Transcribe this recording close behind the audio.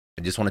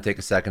I just want to take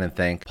a second and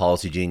thank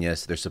Policy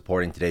Genius. They're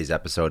supporting today's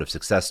episode of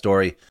Success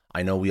Story.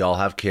 I know we all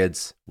have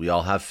kids, we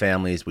all have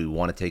families we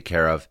want to take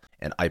care of,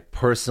 and I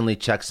personally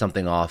checked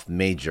something off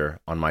major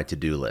on my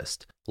to-do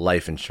list: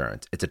 life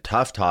insurance. It's a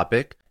tough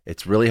topic.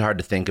 It's really hard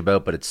to think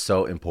about, but it's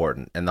so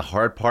important. And the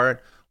hard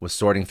part was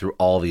sorting through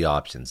all the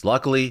options.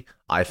 Luckily,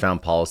 I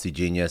found Policy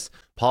Genius.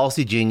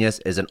 Policy Genius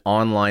is an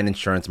online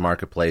insurance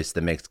marketplace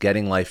that makes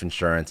getting life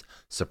insurance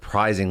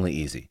surprisingly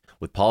easy.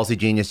 With Policy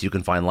Genius, you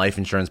can find life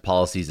insurance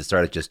policies that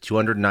start at just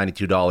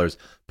 $292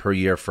 per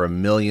year for $1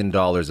 million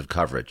of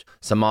coverage.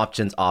 Some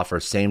options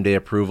offer same-day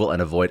approval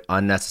and avoid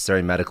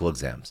unnecessary medical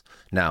exams.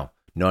 Now,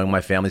 knowing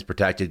my family's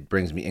protected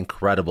brings me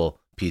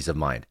incredible peace of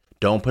mind.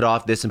 Don't put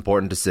off this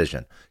important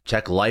decision.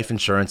 Check life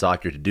insurance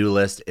off your to-do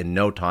list in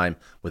no time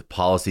with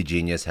Policy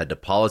Genius. Head to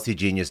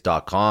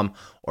policygenius.com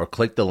or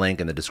click the link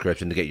in the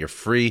description to get your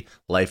free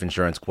life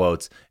insurance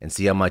quotes and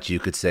see how much you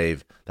could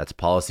save. That's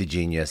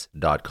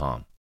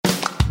policygenius.com.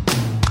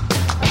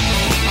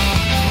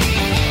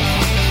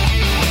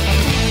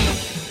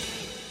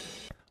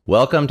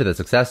 Welcome to the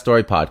Success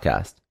Story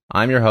Podcast.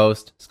 I'm your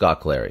host,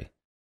 Scott Clary.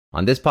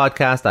 On this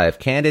podcast, I have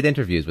candid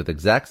interviews with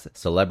execs,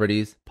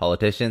 celebrities,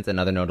 politicians, and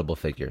other notable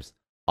figures,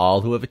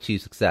 all who have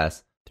achieved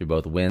success through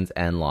both wins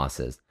and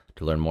losses,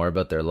 to learn more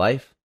about their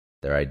life,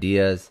 their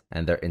ideas,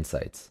 and their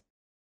insights.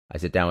 I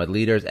sit down with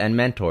leaders and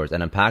mentors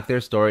and unpack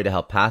their story to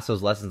help pass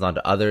those lessons on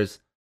to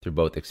others through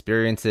both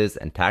experiences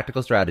and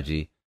tactical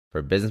strategy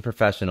for business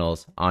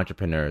professionals,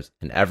 entrepreneurs,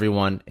 and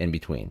everyone in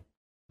between.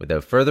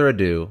 Without further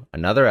ado,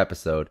 another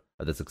episode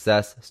of the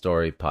Success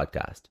Story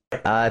Podcast.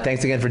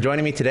 Thanks again for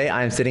joining me today.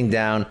 I'm sitting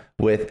down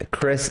with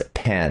Chris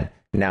Pan.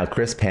 Now,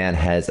 Chris Pan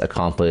has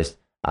accomplished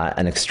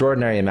an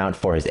extraordinary amount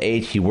for his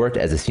age. He worked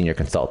as a senior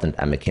consultant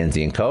at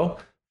McKinsey & Co.,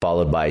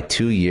 followed by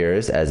 2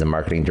 years as a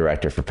marketing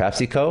director for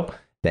PepsiCo.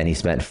 Then he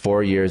spent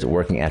 4 years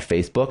working at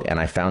Facebook, and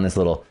I found this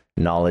little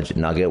knowledge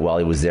nugget. While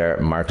he was there,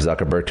 Mark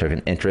Zuckerberg took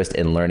an interest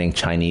in learning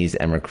Chinese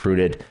and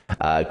recruited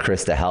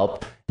Chris to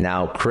help.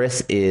 Now,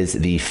 Chris is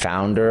the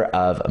founder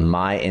of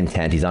My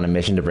Intent. He's on a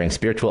mission to bring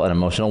spiritual and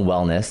emotional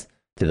wellness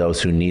to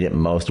those who need it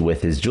most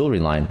with his jewelry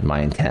line,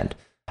 My Intent.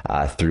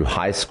 Through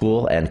high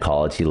school and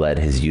college, he led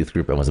his youth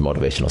group and was a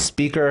motivational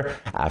speaker.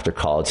 After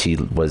college, he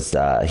was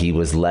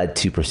led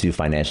to pursue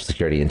financial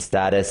security and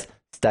status,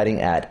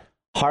 studying at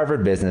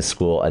Harvard Business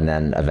School, and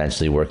then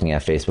eventually working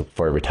at Facebook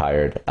before he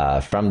retired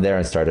from there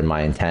and started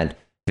My Intent.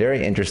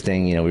 Very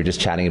interesting. You know, we were just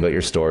chatting about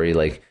your story.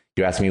 Like,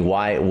 you asked me,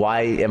 why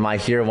am I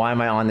here? Why am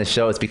I on this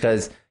show? It's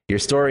because your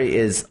story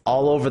is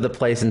all over the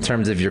place in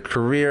terms of your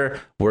career,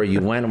 where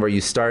you went, where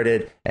you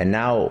started, and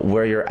now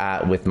where you're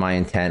at with My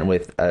Intent,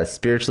 with a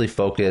spiritually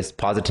focused,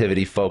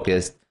 positivity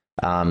focused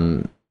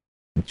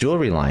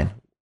jewelry line.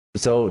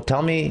 So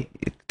tell me,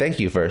 thank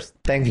you, Chris,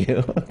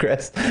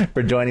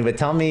 for joining, but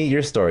tell me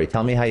your story.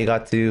 Tell me how you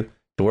got to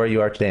where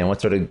you are today and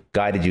what sort of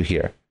guided you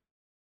here.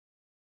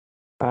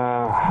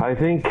 I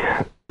think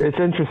it's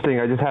interesting.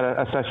 I just had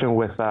a session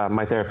with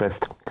my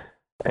therapist,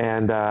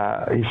 and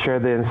he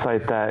shared the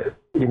insight that,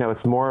 you know,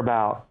 it's more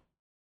about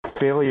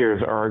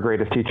failures are our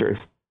greatest teachers,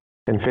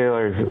 and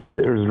failures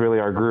is really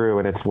our guru,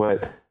 and it's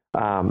what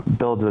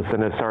builds us,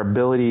 and it's our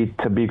ability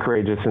to be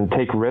courageous and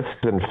take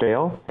risks and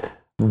fail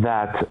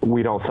that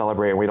we don't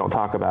celebrate and we don't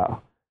talk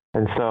about.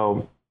 And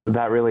so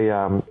that really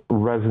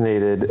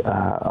resonated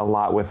a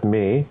lot with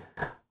me,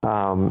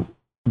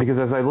 because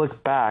as I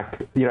look back,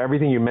 you know,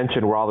 everything you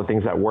mentioned were all the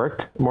things that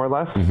worked, more or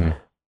less,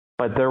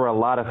 but there were a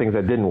lot of things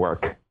that didn't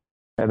work.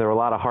 And there were a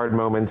lot of hard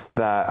moments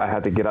that I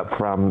had to get up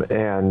from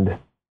and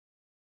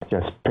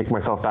just pick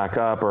myself back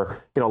up.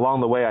 Or, you know,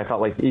 along the way, I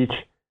felt like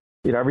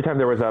every time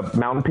there was a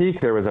mountain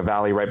peak, there was a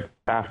valley right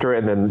after it,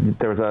 and then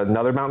there was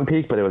another mountain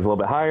peak, but it was a little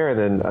bit higher, and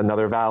then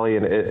another valley.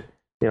 And it,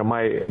 you know,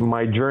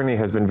 my journey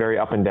has been very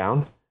up and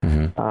down,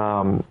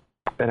 and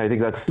I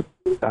think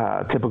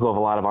that's typical of a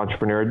lot of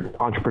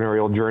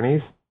entrepreneurial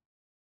journeys.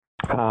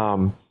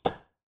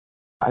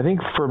 I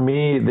think for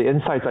me, the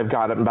insights I've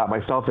gotten about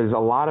myself is a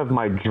lot of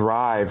my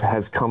drive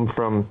has come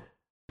from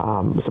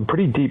some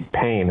pretty deep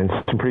pain and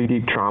some pretty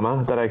deep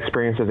trauma that I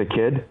experienced as a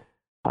kid.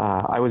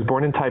 I was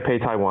born in Taipei,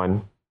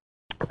 Taiwan.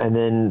 And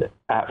then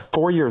at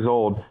 4 years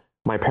old,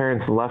 my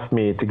parents left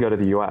me to go to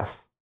the U.S.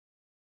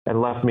 and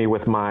left me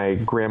with my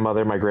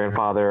grandmother, my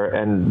grandfather.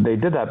 And they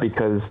did that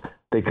because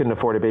they couldn't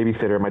afford a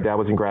babysitter. My dad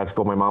was in grad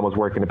school. My mom was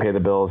working to pay the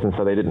bills. And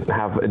so they didn't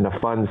have enough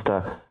funds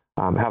to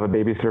have a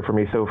babysitter for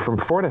me. So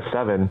from 4 to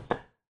 7,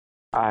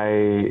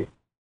 I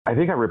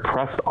think I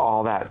repressed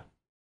all that,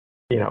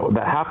 you know,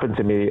 that happened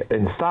to me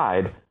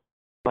inside.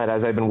 But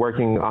as I've been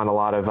working on a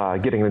lot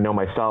of getting to know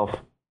myself,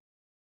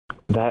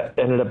 that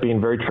ended up being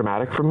very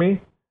traumatic for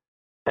me.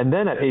 And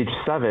then at age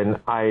 7,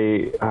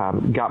 I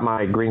got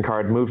my green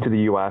card, moved to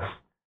the U.S.,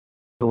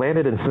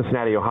 landed in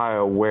Cincinnati,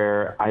 Ohio,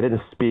 where I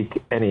didn't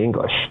speak any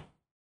English.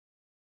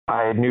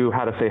 I knew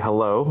how to say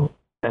hello.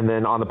 And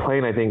then on the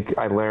plane, I think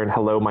I learned,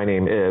 hello, my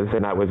name is,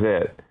 and that was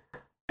it.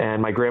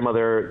 And my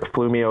grandmother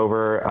flew me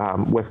over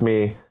with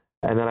me.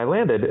 And then I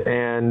landed,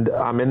 and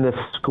I'm in this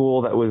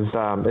school that was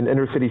an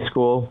inner city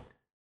school.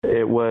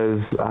 It was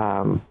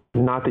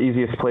not the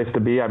easiest place to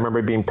be. I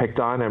remember being picked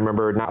on. I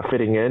remember not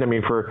fitting in. I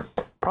mean, for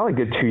probably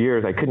a good 2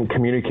 years, I couldn't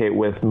communicate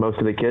with most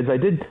of the kids. I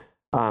did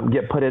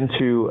get put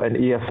into an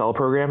ESL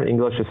program,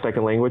 English as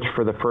Second Language,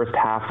 for the first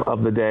half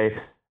of the day.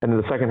 And then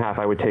the second half,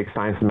 I would take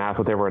science and math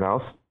with everyone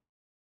else.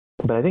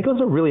 But I think it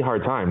was a really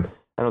hard time.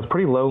 And I was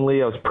pretty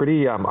lonely. I was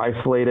pretty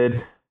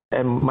isolated.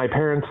 And my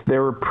parents, they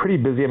were pretty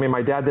busy. I mean,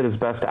 my dad did his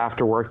best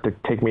after work to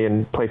take me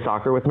and play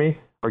soccer with me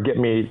or get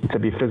me to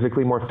be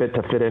physically more fit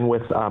to fit in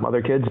with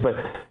other kids. But,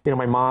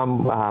 my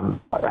mom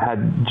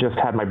had just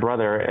had my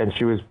brother, and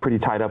she was pretty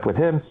tied up with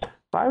him.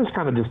 So I was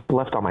kind of just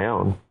left on my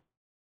own.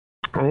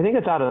 And I think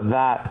it's out of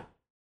that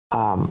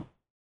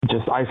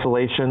just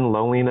isolation,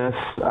 loneliness,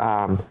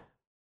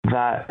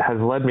 that has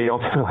led me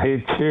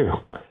ultimately to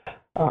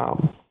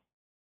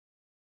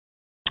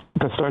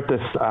start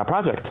this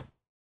project,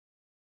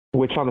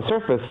 which on the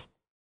surface,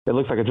 it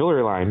looks like a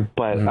jewelry line,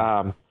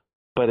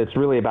 but it's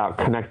really about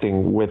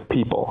connecting with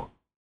people,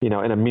 in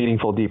a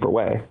meaningful, deeper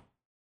way.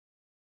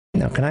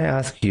 Now, can I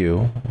ask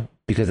you,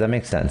 because that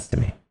makes sense to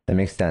me. That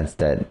makes sense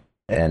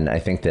and I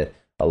think that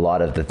a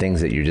lot of the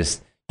things that you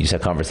just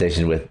had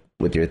conversation with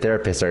your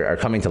therapist are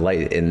coming to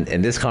light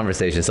in this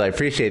conversation. So I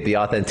appreciate the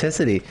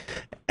authenticity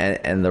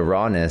and the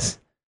rawness,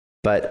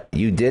 but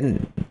you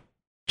didn't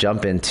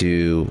jump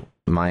into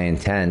my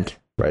intent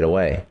right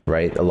away,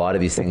 right? A lot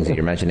of these things that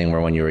you're mentioning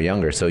were when you were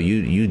younger. So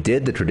you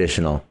did the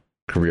traditional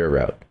career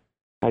route.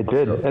 I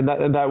did. So, and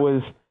that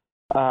was,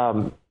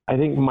 I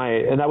think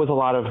that was a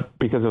lot of,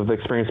 because of the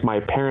experience my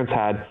parents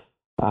had.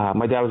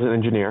 My dad was an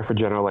engineer for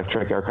General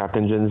Electric aircraft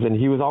engines, and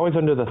he was always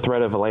under the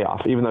threat of a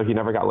layoff, even though he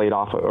never got laid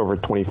off over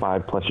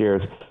 25 plus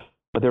years.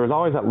 But there was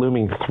always that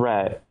looming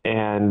threat.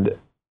 And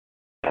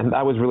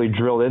that was really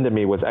drilled into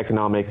me, was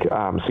economic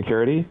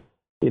security,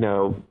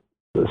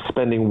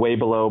 spending way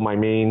below my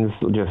means,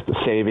 just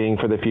saving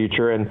for the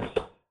future. And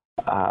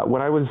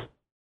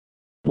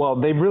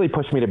they really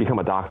pushed me to become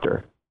a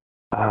doctor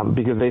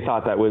because they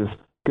thought that was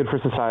good for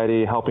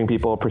society, helping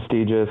people,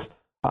 prestigious,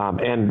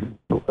 and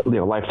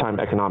lifetime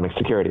economic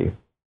security.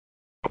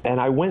 And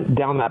I went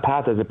down that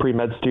path as a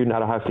pre-med student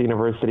at Ohio State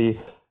University.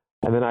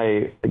 And then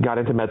I got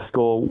into med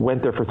school,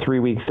 went there for 3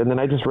 weeks. And then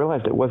I just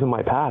realized it wasn't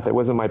my path. It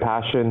wasn't my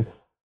passion.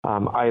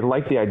 I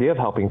liked the idea of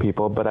helping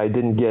people, but I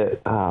didn't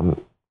get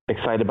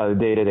excited by the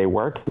day-to-day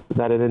work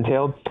that it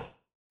entailed.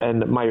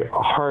 And my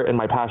heart and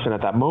my passion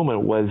at that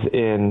moment was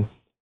in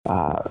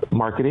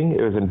marketing.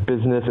 It was in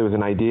business. It was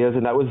in ideas.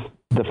 And that was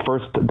the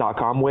first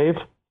 .com wave,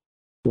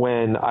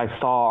 when I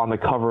saw on the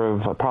cover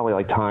of probably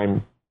like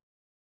Time,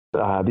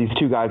 these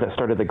two guys that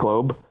started the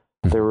Globe.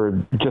 They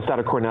were just out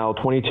of Cornell,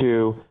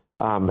 22,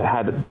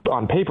 had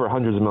on paper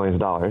hundreds of millions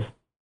of dollars.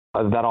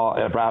 That all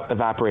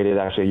evaporated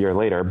actually a year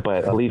later,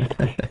 but at least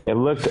it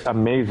looked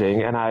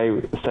amazing. And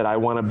I said, I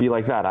want to be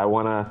like that. I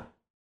want to,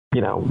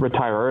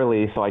 retire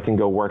early so I can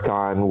go work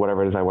on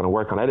whatever it is I want to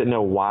work on. I didn't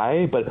know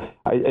why, but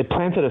it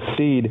planted a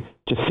seed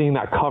just seeing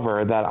that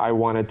cover that I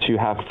wanted to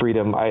have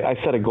freedom. I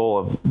set a goal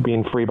of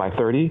being free by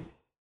 30.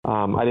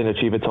 I didn't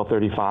achieve it till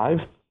 35,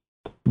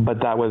 but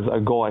that was a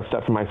goal I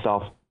set for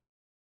myself.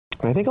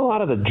 And I think a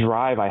lot of the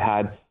drive I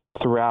had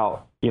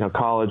throughout,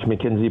 college,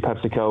 McKinsey,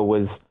 PepsiCo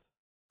was,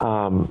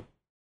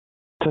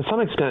 to some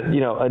extent,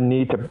 a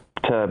need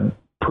to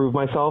prove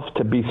myself,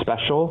 to be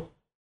special,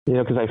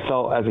 because I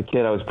felt as a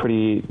kid I was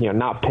pretty,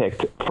 not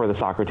picked for the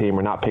soccer team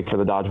or not picked for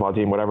the dodgeball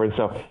team, whatever. And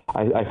so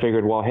I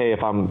figured, well, hey,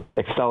 if I'm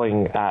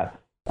excelling at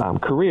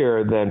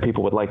career, then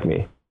people would like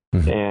me.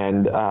 Mm-hmm.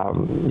 And,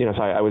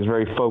 so I was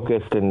very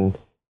focused and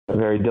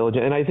very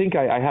diligent. And I think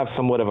I have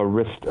somewhat of a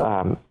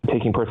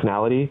risk-taking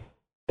personality,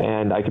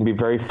 and I can be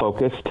very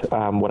focused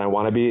when I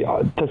want to be,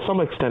 to some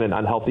extent, an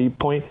unhealthy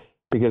point,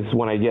 because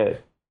when I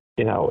get,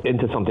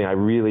 into something, I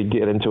really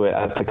get into it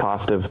at the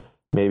cost of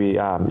maybe,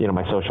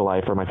 my social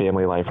life or my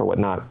family life or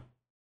whatnot.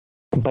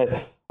 But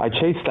I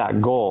chased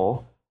that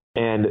goal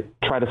and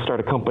tried to start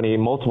a company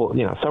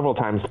several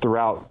times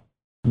throughout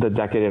the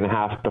decade and a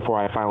half before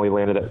I finally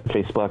landed at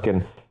Facebook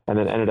and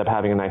then ended up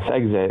having a nice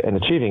exit and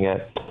achieving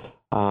it.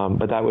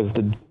 But that was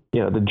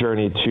the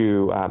journey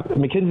to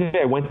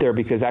McKinsey. I went there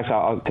because actually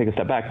I'll take a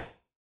step back.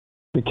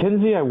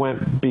 McKinsey, I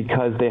went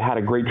because they had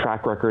a great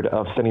track record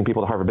of sending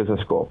people to Harvard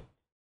Business School.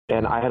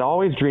 And I had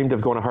always dreamed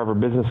of going to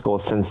Harvard Business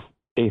School since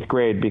 8th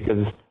grade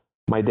because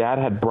my dad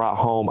had brought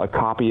home a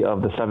copy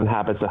of The 7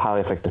 Habits of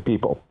Highly Effective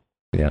People,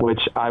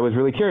 which I was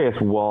really curious.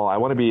 Well, I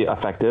want to be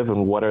effective,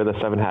 and what are the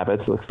 7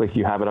 habits? Looks like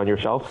you have it on your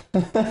shelf.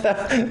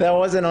 That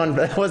wasn't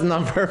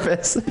on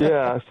purpose.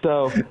 Yeah.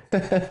 So,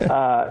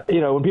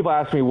 when people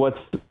ask me what's,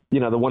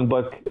 the one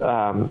book,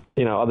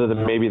 other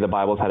than maybe the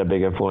Bible's had a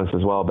big influence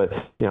as well, but,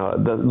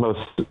 the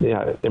most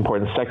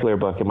important secular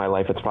book in my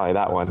life, it's probably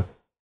that one.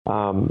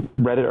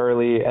 Read it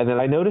early, and then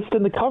I noticed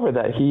in the cover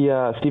that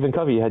Stephen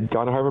Covey had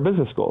gone to Harvard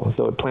Business School.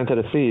 So it planted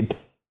a seed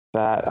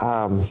that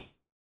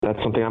that's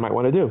something I might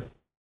want to do.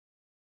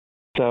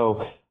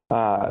 So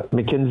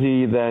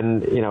McKinsey,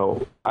 then,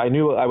 I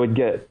knew I would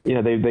get,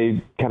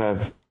 they kind of,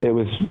 it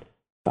was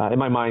in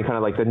my mind, kind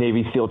of like the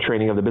Navy SEAL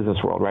training of the business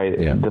world, right?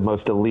 Yeah. The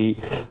most elite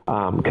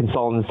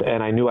consultants.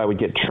 And I knew I would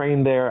get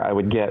trained there. I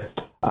would get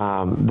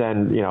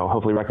then,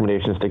 hopefully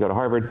recommendations to go to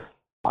Harvard.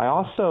 I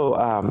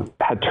also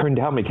had turned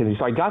down McKinsey.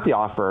 So I got the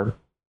offer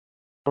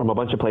from a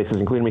bunch of places,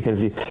 including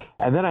McKinsey.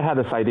 And then I had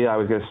this idea I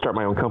was going to start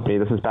my own company.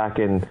 This was back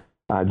in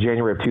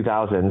January of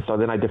 2000. So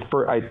then I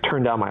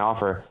turned down my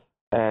offer.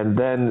 And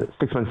then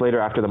 6 months later,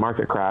 after the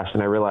market crashed,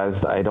 and I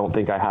realized I don't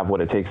think I have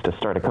what it takes to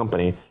start a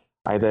company,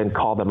 I then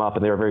called them up,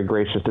 and they were very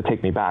gracious to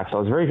take me back. So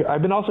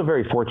I've been also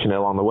very fortunate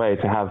along the way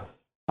to have,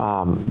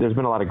 there's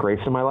been a lot of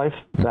grace in my life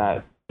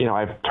that,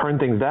 I've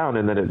turned things down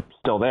and then it's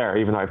still there,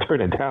 even though I've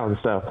turned it down.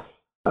 So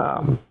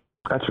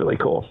that's really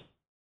cool.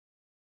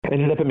 I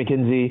ended up at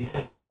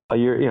McKinsey a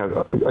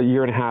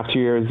year and a half, 2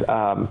 years.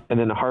 And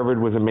then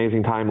Harvard was an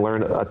amazing time,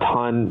 learned a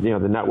ton, the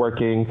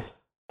networking.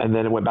 And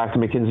then it went back to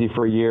McKinsey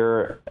for a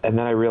year. And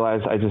then I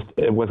realized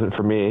it wasn't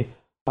for me.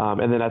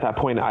 And then at that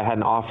point, I had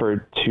an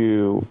offer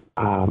to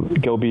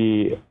go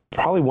be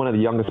probably one of the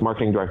youngest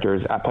marketing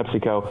directors at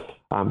PepsiCo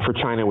for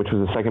China, which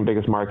was the second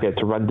biggest market,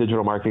 to run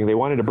digital marketing. They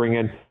wanted to bring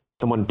in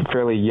someone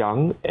fairly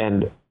young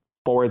and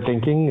forward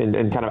thinking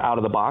and kind of out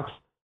of the box,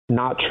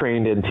 not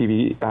trained in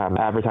TV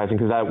advertising,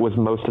 because that was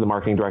most of the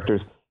marketing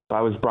directors. So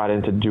I was brought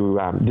in to do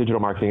digital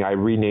marketing. I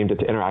renamed it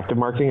to interactive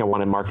marketing. I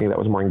wanted marketing that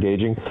was more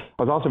engaging.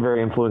 I was also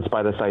very influenced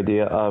by this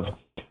idea of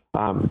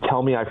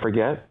tell me I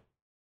forget,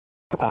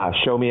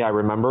 show me I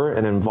remember,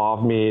 and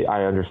involve me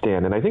I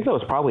understand. And I think that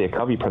was probably a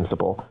Covey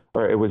principle,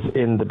 or it was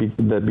in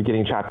the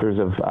beginning chapters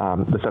of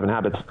the 7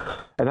 Habits.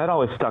 And that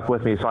always stuck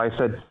with me. So I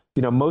said,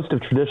 most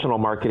of traditional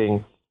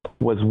marketing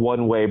was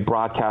one-way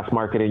broadcast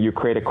marketing. You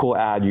create a cool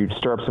ad, you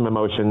stir up some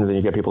emotions, and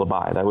you get people to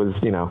buy. That was,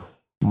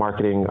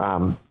 marketing,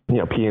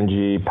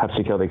 P&G,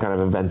 PepsiCo, they kind of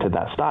invented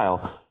that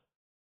style.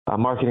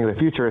 Marketing in the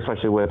future,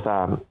 especially with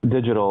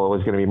digital,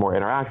 was going to be more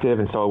interactive.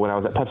 And so when I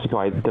was at PepsiCo,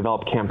 I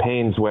developed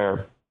campaigns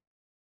where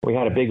we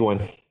had a big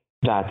one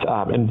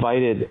that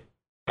invited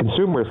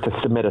consumers to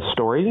submit a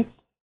story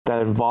that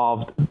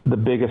involved the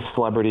biggest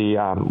celebrity,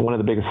 one of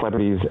the biggest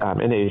celebrities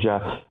in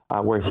Asia,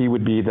 where he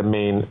would be the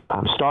main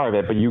star of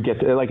it. But you get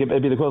to,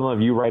 it'd be the equivalent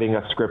of you writing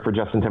a script for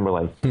Justin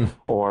Timberlake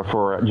or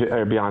for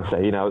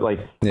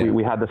Beyonce.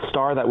 We had the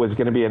star that was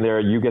going to be in there.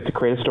 You get to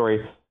create a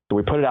story. So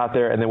we put it out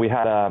there, and then we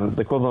had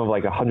the equivalent of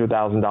like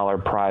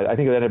 $100,000 prize. I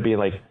think it ended up being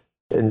like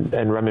in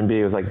renminbi,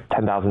 it was like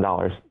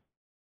 $10,000.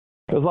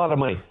 It was a lot of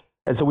money.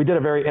 And so we did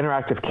a very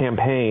interactive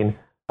campaign.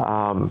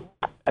 And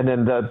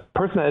then the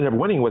person that ended up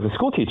winning was a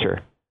school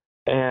teacher.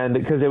 And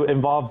because it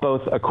involved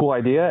both a cool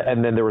idea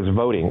and then there was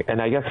voting.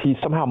 And I guess he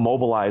somehow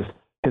mobilized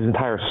his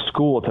entire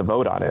school to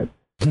vote on it.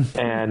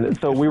 And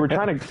so we were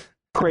trying to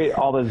create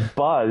all this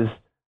buzz.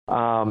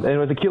 And it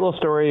was a cute little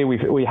story.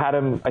 We had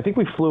him, I think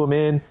we flew him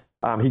in.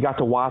 He got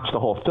to watch the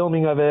whole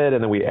filming of it,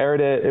 and then we aired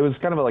it. It was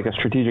kind of like a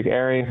strategic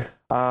airing. It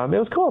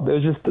was cool. It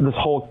was just this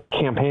whole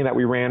campaign that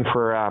we ran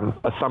for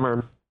a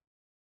summer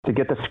to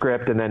get the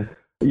script, and then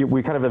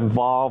we kind of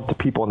involved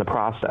people in the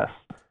process.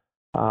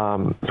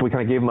 So we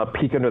kind of gave them a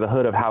peek under the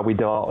hood of how we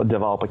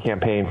develop a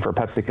campaign for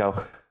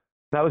PepsiCo.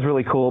 That was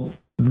really cool.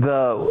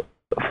 The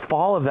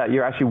fall of that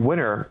year, actually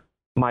winter,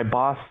 my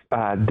boss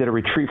did a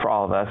retreat for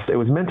all of us. It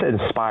was meant to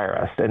inspire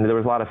us, and there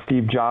was a lot of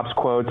Steve Jobs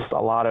quotes,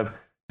 a lot of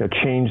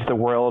change the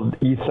world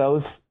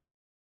ethos,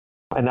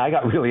 and I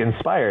got really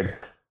inspired.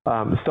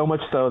 So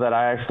much so that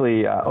I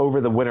actually,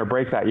 over the winter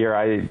break that year,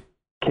 I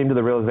came to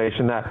the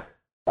realization that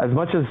as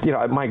much as,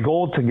 my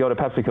goal to go to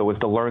PepsiCo was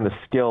to learn the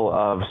skill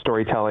of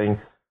storytelling,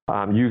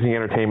 using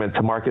entertainment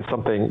to market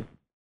something.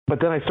 But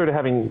then I started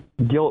having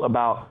guilt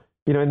about,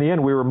 in the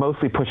end, we were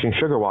mostly pushing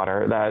sugar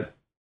water that,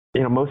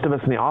 most of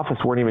us in the office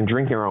weren't even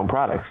drinking our own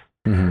products.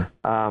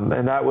 Mm-hmm.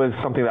 And that was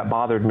something that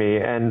bothered me.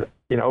 And,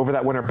 over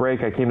that winter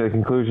break, I came to the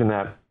conclusion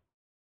that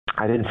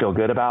I didn't feel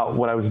good about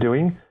what I was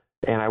doing.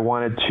 And I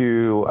wanted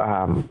to,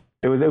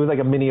 it was like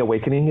a mini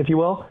awakening, if you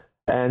will.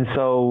 And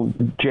so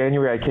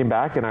January, I came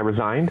back and I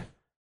resigned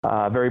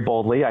very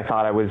boldly. I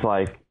thought I was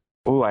like,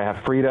 ooh, I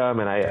have freedom.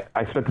 And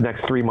I spent the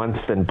next 3 months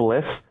in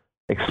bliss,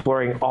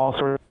 exploring all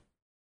sorts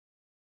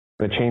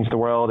of to change the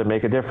world and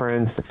make a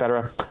difference, et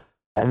cetera.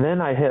 And then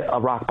I hit a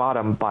rock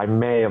bottom by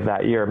May of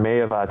that year, May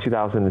of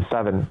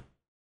 2007,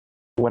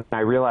 when I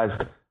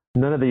realized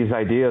none of these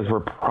ideas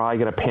were probably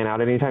going to pan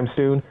out anytime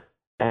soon.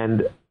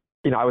 And,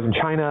 I was in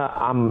China.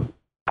 I'm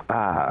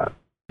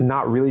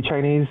not really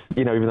Chinese,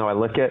 even though I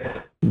look it,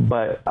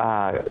 but,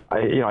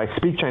 I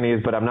speak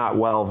Chinese, but I'm not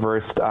well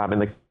versed in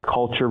the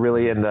culture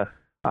really, and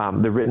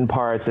the written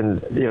parts.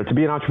 And, to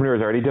be an entrepreneur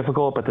is already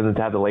difficult, but then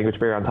to have the language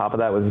barrier on top of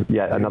that was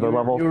yet another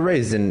level. You were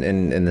raised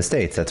in the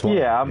States. That's why.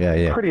 Yeah,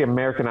 I'm pretty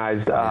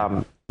Americanized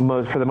for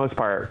the most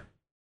part.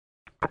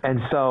 And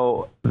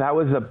so that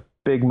was a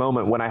big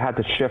moment when I had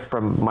to shift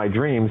from my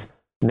dreams.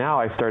 Now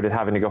I started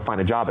having to go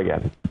find a job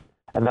again.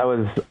 And that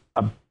was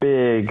a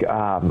big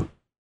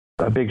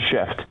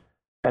shift.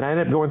 And I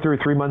ended up going through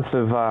 3 months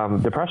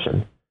of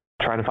depression,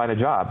 trying to find a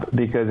job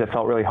because it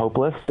felt really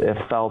hopeless. It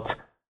felt,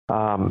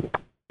 I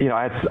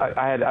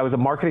was a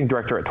marketing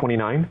director at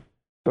 29,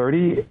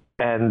 30,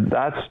 and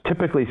that's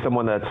typically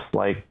someone that's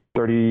like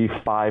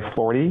 35,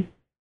 40.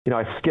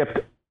 I skipped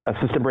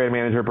assistant brand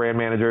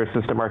manager,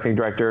 assistant marketing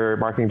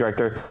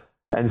director.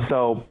 And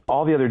so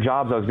all the other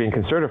jobs I was being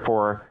considered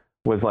for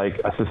was like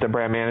assistant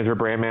brand manager.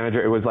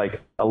 It was like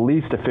at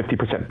least a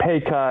 50%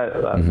 pay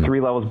cut,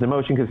 3 levels of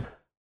demotion, because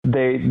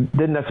they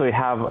didn't necessarily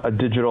have a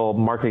digital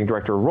marketing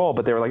director role,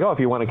 but they were like, oh, if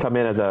you want to come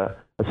in as a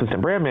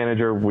assistant brand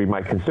manager, we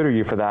might consider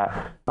you for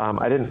that.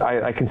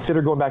 I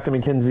considered going back to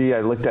McKinsey.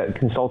 I looked at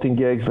consulting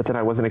gigs, but then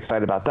I wasn't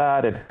excited about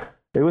that. And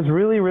it was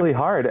really, really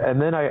hard. And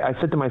then I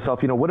said to myself,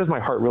 what does my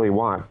heart really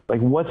want?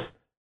 Like, what's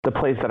the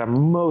place that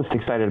I'm most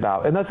excited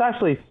about? And that's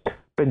actually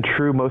been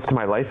true most of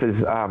my life is,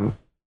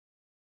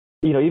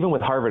 even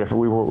with Harvard, if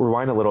we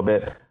rewind a little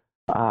bit,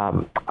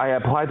 I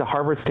applied to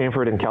Harvard,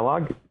 Stanford, and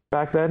Kellogg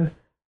back then.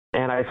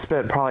 And I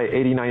spent probably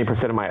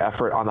 80-90% of my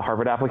effort on the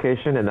Harvard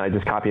application, and I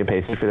just copy and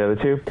pasted for the other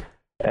two.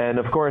 And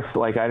of course,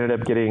 I ended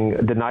up getting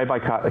denied by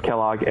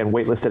Kellogg and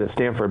waitlisted at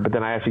Stanford, but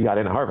then I actually got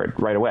into Harvard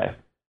right away.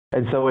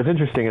 And so it's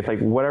interesting. It's like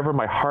whatever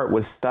my heart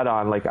was set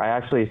on,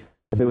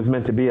 if it was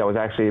meant to be, I was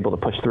actually able to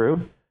push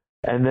through.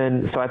 And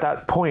then, so at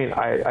that point,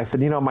 I said,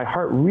 my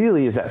heart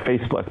really is at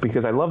Facebook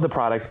because I love the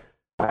product.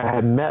 I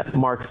had met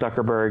Mark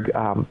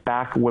Zuckerberg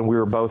back when we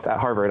were both at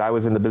Harvard. I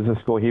was in the business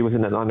school. He was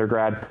in an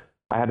undergrad.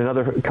 I had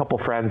another couple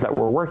friends that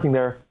were working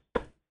there.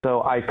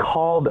 So I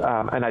called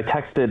and I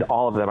texted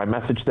all of them. I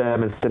messaged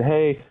them and said,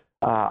 hey,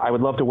 I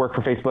would love to work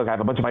for Facebook. I have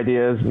a bunch of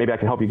ideas. Maybe I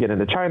can help you get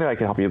into China. I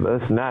can help you with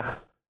this and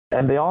that.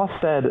 And they all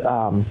said,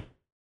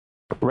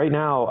 right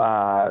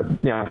now,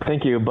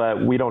 thank you,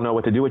 but we don't know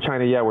what to do with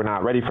China yet. We're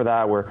not ready for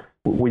that.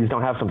 We just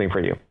don't have something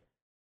for you.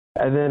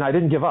 And then I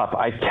didn't give up.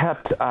 I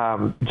kept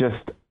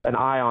just an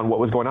eye on what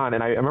was going on.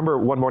 And I remember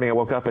one morning I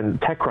woke up and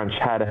TechCrunch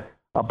had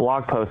a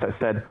blog post that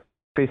said,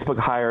 Facebook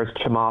hires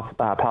Chamath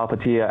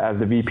Palihapitiya as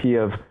the VP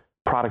of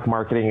product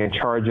marketing in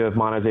charge of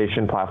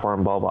monetization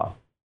platform, blah, blah.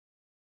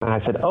 And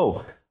I said,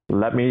 oh,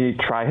 let me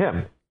try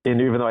him,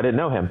 even though I didn't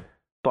know him.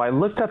 So I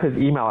looked up his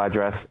email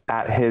address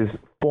at his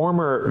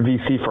former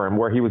VC firm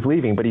where he was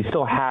leaving, but he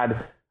still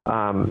had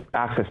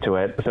access to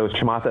it. So it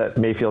was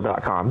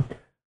chamath@mayfield.com.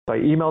 So I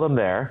emailed him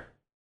there,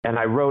 and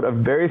I wrote a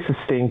very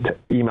succinct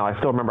email. I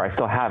still remember, I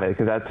still have it,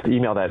 because that's the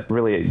email that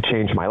really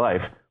changed my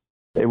life.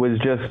 It was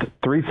just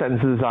 3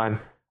 sentences on,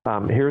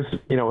 here's,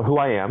 who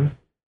I am,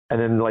 and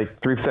then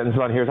 3 sentences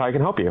on here's how I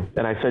can help you.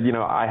 And I said,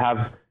 I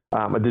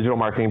have a digital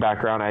marketing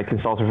background. I had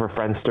consulted for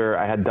Friendster.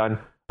 I had done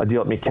a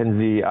deal at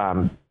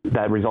McKinsey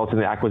that resulted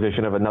in the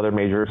acquisition of another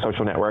major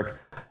social network.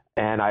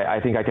 And I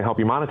think I can help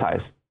you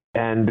monetize.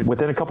 And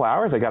within a couple of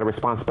hours, I got a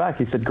response back.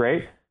 He said,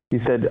 great. He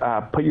said,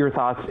 put your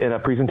thoughts in a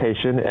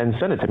presentation and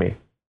send it to me.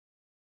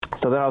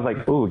 So then I was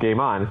like, ooh, game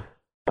on.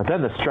 But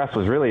then the stress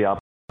was really up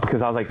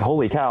because I was like,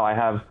 holy cow, I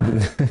have,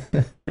 and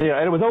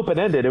it was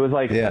open-ended. It was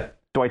like,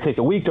 do I take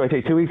a week? Do I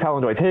take 2 weeks? How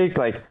long do I take?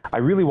 I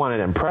really wanted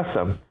to impress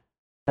them.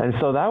 And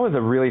so that was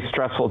a really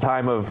stressful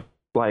time of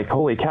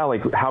holy cow,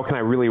 how can I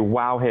really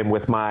wow him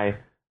with my,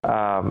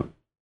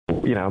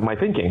 my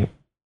thinking?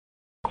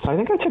 So I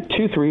think I took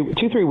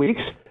 2-3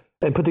 weeks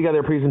and put together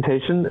a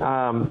presentation.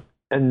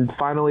 And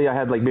finally I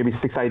had maybe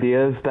 6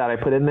 ideas that I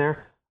put in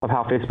there of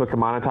how Facebook can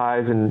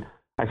monetize. And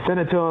I sent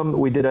it to him.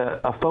 We did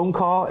a phone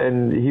call,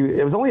 and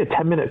it was only a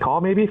 10-minute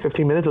call, maybe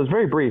 15 minutes. It was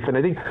very brief. And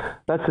I think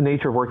that's the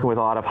nature of working with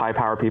a lot of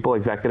high-power people,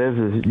 executives,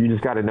 is you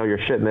just got to know your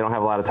shit, and they don't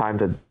have a lot of time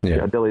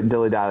to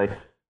dilly-dally.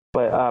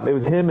 But it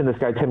was him and this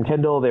guy, Tim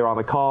Kendall. They were on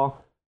the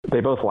call. They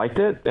both liked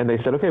it, and they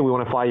said, okay, we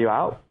want to fly you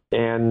out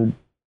and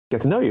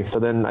get to know you. So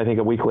then I think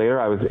a week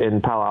later, I was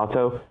in Palo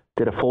Alto,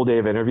 did a full day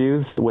of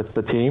interviews with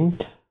the team,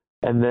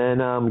 and then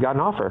got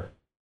an offer.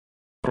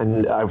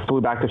 And I flew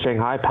back to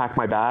Shanghai, packed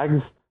my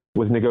bags,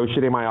 was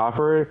negotiating my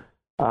offer.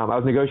 I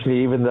was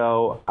negotiating even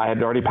though I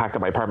had already packed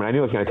up my apartment. I knew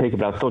I was going to take it,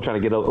 but I was still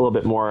trying to get a little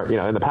bit more,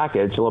 in the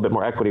package, a little bit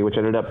more equity, which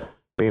ended up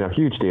being a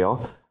huge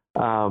deal.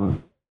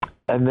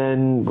 And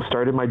then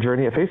started my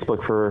journey at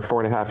Facebook for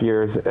 4.5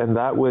 years. And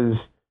that was,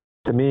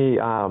 to me,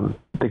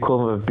 the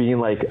equivalent of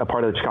being a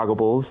part of the Chicago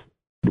Bulls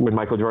when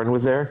Michael Jordan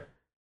was there.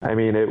 I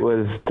mean, it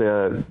was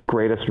the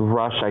greatest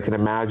rush I can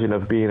imagine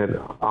of being an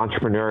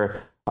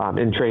entrepreneur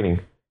in training.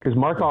 Because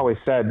Mark always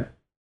said,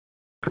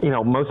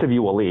 most of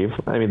you will leave.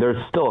 I mean, there's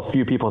still a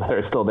few people that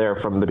are still there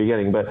from the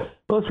beginning, but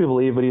most people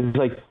leave. But he's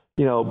like,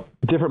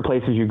 different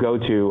places you go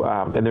to,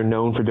 and they're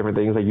known for different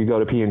things. Like you go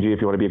to P&G if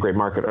you want to be a great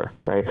marketer,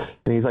 right?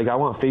 And he's like, I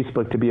want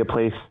Facebook to be a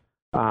place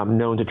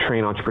known to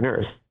train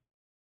entrepreneurs,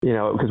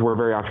 because we're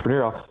very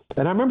entrepreneurial.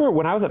 And I remember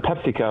when I was at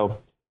PepsiCo,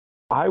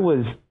 I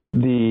was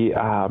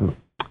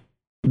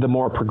the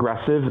more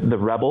progressive, the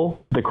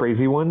rebel, the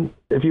crazy one,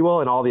 if you will,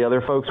 and all the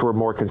other folks were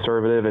more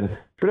conservative and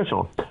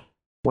traditional.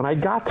 When I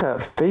got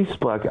to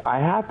Facebook, I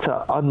had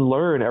to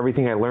unlearn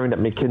everything I learned at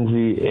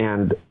McKinsey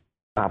and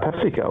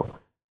PepsiCo.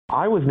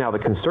 I was now the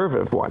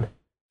conservative one.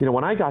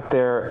 When I got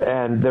there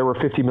and there were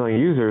 50 million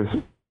users,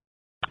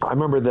 I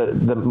remember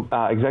the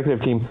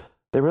executive team,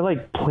 they were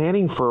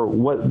planning for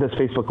what does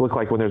Facebook look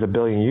like when there's 1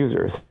 billion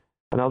users.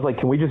 And I was like,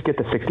 can we just get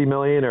to 60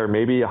 million or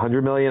maybe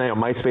 100 million? I know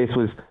MySpace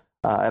was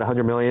at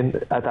 100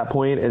 million at that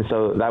point, and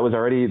so that was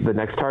already the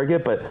next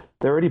target. But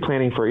they're already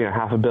planning for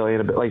 $500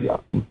 million, like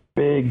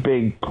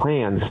big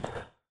plans.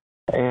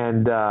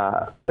 And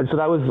so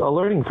that was a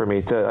learning for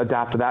me to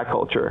adapt to that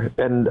culture.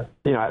 And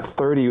at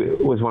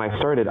 30 was when I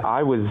started.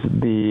 I was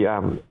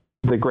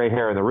the gray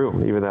hair in the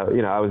room, even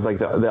though I was like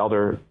the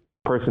elder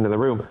person in the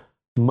room.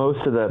 Most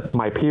of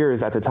my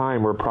peers at the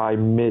time were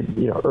probably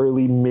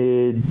early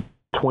mid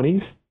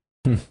 20s.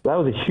 That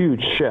was a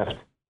huge shift,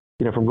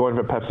 from going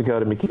from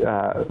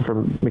PepsiCo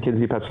from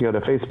McKinsey, PepsiCo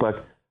to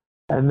Facebook,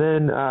 and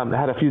then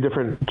had a few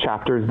different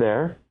chapters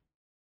there.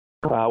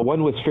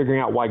 One was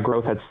figuring out why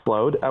growth had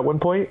slowed at one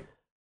point.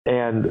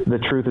 And the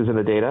truth is in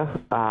the data.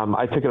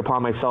 I took it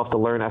upon myself to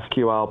learn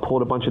SQL,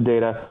 pulled a bunch of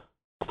data,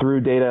 threw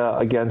data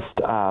against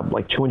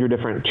like 200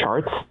 different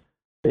charts.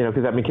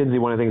 Because at McKinsey,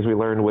 one of the things we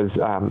learned was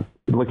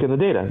look in the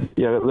data.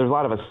 There's a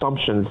lot of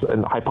assumptions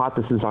and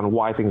hypotheses on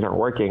why things aren't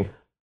working,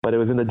 but it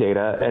was in the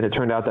data. And it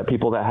turned out that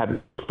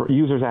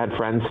users that had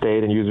friends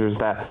stayed, and users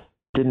that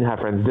didn't have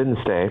friends didn't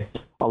stay.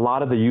 A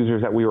lot of the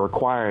users that we were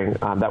acquiring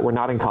that were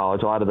not in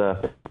college, a lot of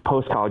the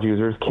post-college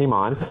users came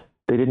on.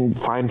 They didn't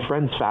find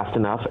friends fast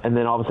enough, and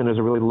then all of a sudden it was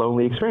a really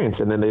lonely experience,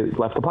 and then they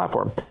left the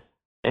platform.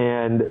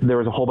 And there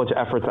was a whole bunch of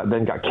efforts that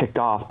then got kicked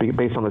off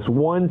based on this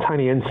one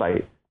tiny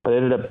insight, but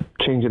it ended up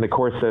changing the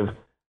course of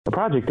the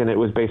project, and it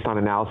was based on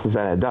analysis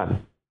that I had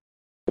done.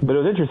 But it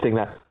was interesting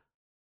that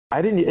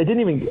it didn't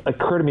even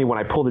occur to me when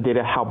I pulled the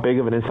data how big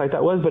of an insight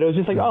that was, but it was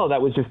just like, oh,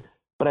 that was just,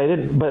 but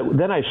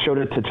then I showed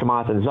it to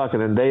Chamath and Zuck,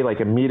 and then they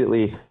like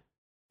immediately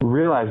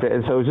realized it.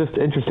 And so it was just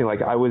interesting.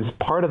 Like I was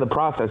part of the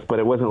process, but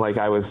it wasn't like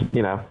I was,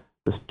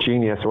 this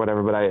genius or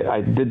whatever, but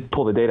I did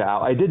pull the data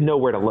out. I did know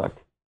where to look.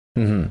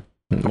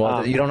 Mm-hmm.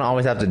 Well, you don't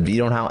always have to,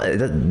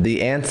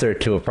 the answer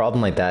to a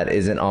problem like that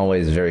isn't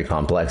always very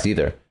complex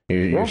either.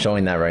 You're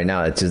showing that right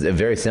now. It's just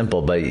very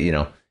simple, but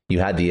you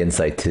had the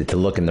insight to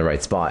look in the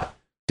right spot.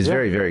 It's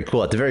very, very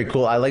cool. It's a very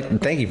cool,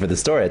 thank you for the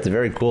story. It's a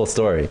very cool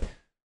story. It's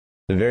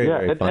a very,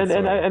 very fun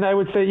story. And I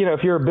would say,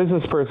 if you're a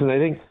business person, I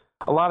think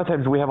a lot of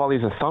times we have all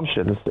these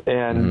assumptions,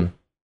 and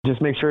just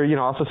make sure,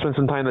 also spend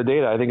some time in the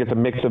data. I think it's a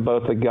mix of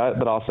both the gut,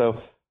 but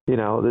also,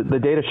 the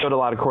data showed a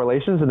lot of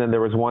correlations, and then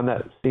there was one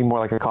that seemed more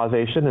like a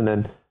causation, and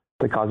then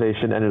the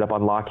causation ended up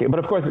unlocking. But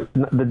of course,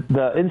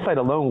 the insight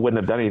alone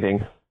wouldn't have done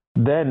anything.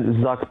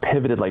 Then Zuck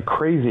pivoted like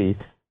crazy,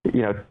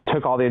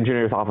 took all the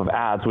engineers off of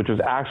ads, which was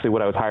actually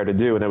what I was hired to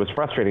do. And it was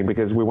frustrating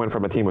because we went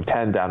from a team of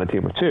 10 down to a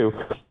team of 2,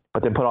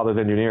 but then put all those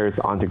engineers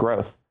onto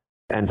growth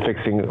and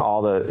fixing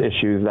all the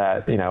issues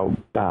that,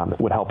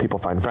 would help people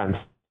find friends.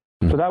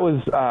 So that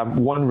was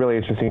one really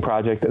interesting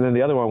project. And then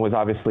the other one was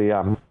obviously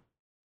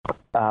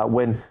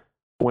when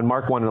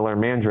Mark wanted to learn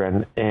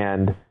Mandarin,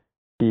 and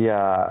he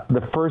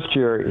the first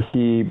year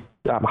he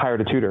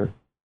hired a tutor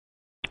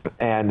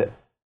and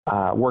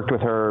worked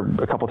with her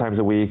a couple times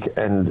a week,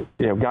 and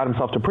got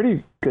himself to a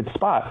pretty good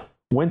spot.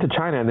 Went to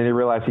China, and then he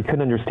realized he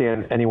couldn't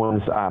understand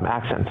anyone's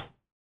accents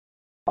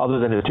other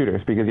than his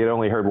tutors, because he had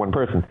only heard one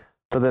person.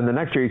 So then the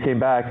next year he came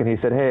back and he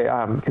said, hey,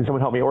 can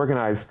someone help me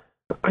organize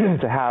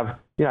to have,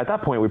 at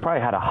that point we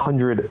probably had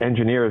 100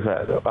 engineers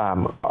that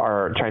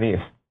are Chinese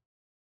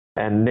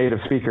and native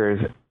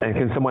speakers, and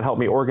can someone help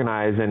me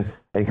organize and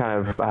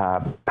kind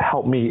of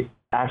help me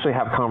actually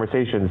have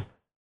conversations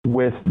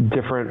with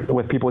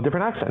people with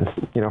different accents,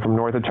 from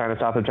north of China,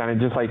 south of China,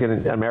 just like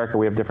in America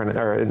we have different,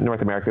 or in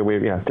North America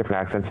we have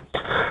different accents.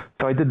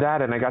 So I did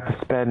that, and I got to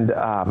spend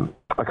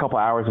a couple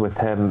hours with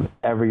him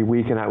every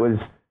week, and that was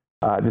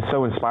just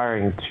so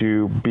inspiring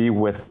to be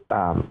with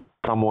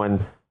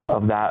someone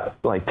of that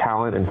like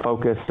talent and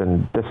focus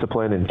and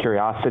discipline and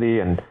curiosity,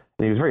 and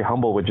he was very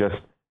humble with just,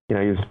 he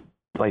was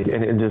like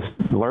and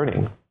just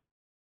learning.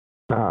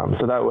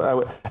 So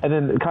that and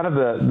then kind of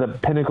the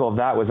pinnacle of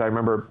that was, I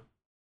remember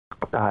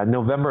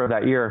November of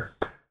that year,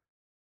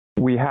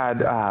 we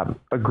had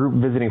a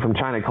group visiting from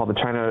China called the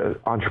China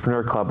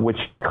Entrepreneur Club, which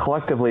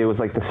collectively was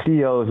like the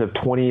CEOs of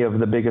 20 of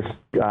the biggest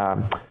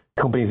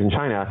companies in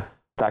China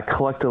that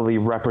collectively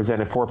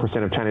represented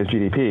 4% of China's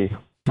GDP.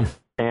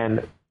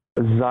 And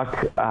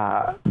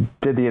Zuck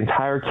did the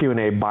entire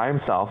Q&A by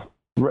himself,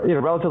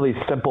 relatively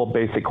simple,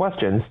 basic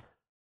questions.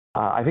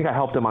 I think I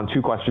helped him on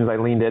 2 questions. I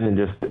leaned in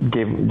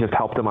and just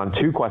helped him on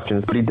 2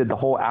 questions, but he did the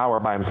whole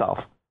hour by himself.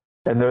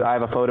 And I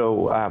have a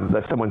photo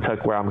that someone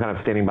took where I'm kind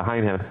of standing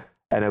behind him,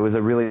 and it was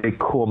a really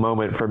cool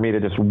moment for me to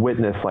just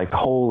witness, like,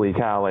 holy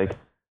cow, like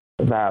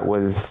that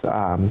was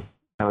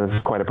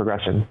quite a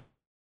progression.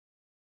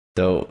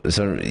 So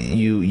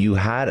you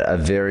had a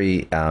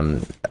very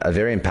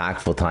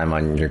impactful time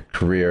on your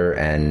career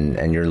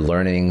and your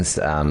learnings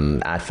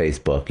at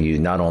Facebook. You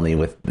not only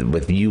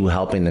with you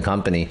helping the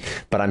company,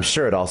 but I'm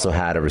sure it also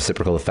had a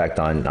reciprocal effect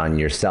on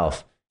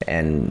yourself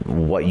and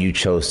what you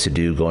chose to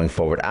do going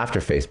forward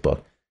after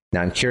Facebook.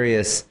 Now I'm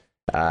curious.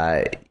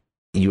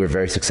 You were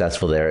very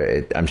successful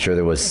there. I'm sure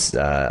there was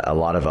a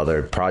lot of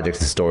other projects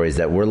and stories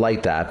that were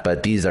like that,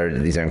 but these are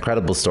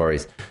incredible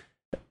stories.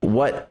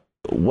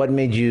 What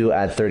made you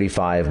at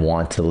 35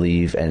 want to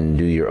leave and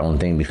do your own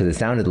thing? Because it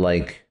sounded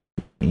like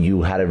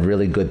you had a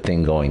really good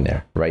thing going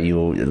there, right?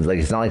 You like,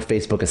 it's not like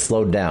Facebook has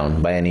slowed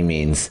down by any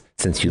means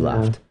since you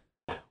left.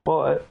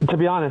 Well, to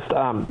be honest,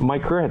 my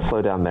career had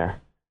slowed down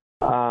there.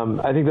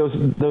 I think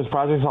those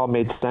projects all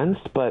made sense,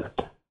 but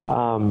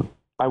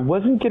I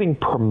wasn't getting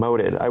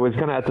promoted. I was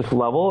kind of at this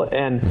level,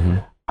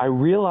 and I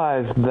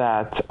realized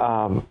that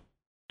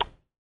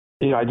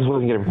I just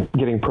wasn't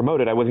getting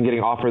promoted. I wasn't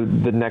getting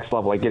offered the next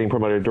level, like getting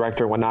promoted to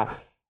director and whatnot.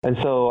 And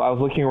so I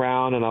was looking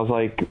around and I was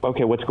like,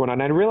 okay, what's going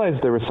on? And I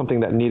realized there was something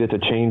that needed to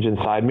change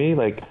inside me.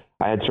 Like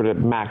I had sort of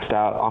maxed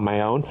out on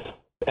my own.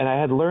 And I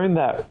had learned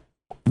that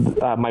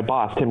my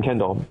boss, Tim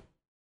Kendall,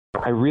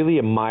 I really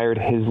admired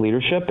his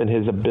leadership and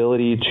his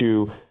ability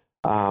to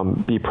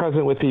be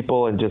present with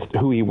people and just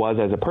who he was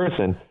as a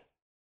person.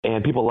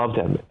 And people loved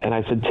him. And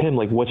I said, Tim,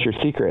 like, what's your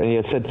secret? And he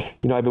had said,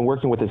 I've been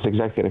working with this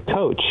executive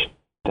coach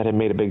that had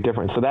made a big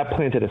difference. So that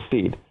planted a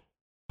seed.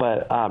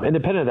 But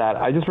independent of that,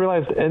 I just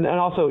realized, and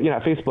also,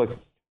 at Facebook,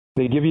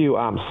 they give you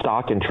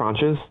stock in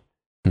tranches.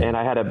 And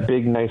I had a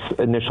big, nice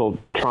initial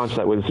tranche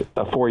that was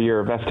a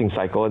 4-year vesting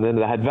cycle. And then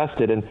that had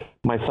vested, and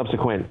my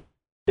subsequent,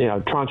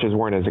 tranches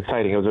weren't as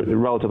exciting. It was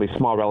relatively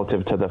small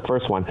relative to the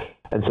first one.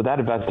 And so that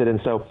invested. And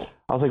so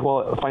I was like,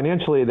 well,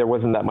 financially, there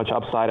wasn't that much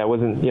upside. I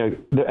wasn't,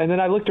 and then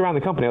I looked around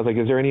the company. I was like,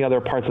 is there any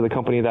other parts of the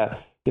company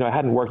that, I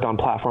hadn't worked on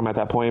platform at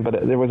that point, but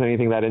there wasn't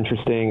anything that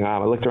interesting.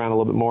 I looked around a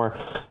little bit more.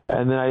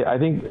 And then I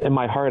think in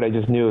my heart, I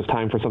just knew it was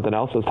time for something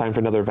else. It was time for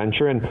another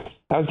venture. And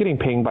I was getting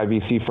pinged by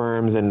VC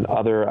firms and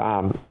other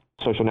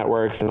social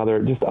networks and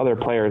other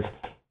players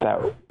that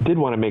did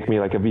want to make me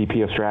like a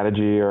VP of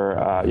strategy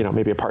or,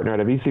 maybe a partner at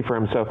a VC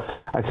firm. So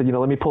I said,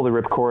 let me pull the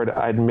ripcord.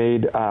 I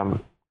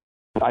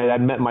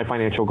had met my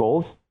financial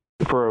goals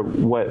for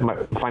what my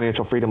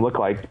financial freedom looked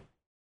like.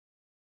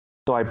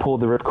 So I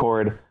pulled the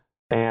ripcord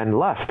and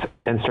left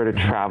and started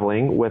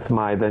traveling with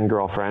my then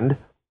girlfriend.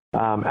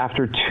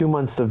 After 2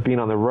 months of being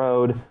on the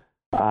road,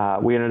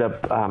 we ended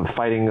up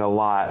fighting a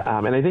lot.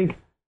 And I think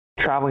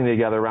traveling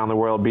together around the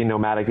world, being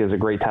nomadic, is a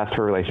great test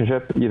for a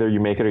relationship. Either you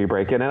make it or you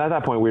break it. And at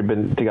that point, we'd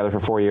been together for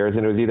 4 years,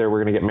 and it was either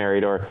we're going to get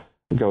married or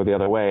go the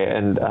other way.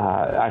 And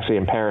actually,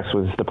 in Paris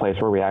was the place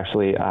where we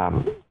actually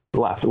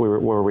left,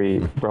 where we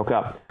broke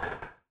up.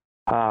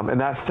 And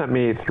that sent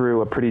me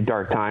through a pretty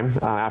dark time.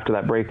 After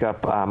that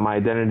breakup, my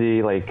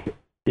identity,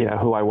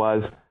 who I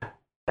was.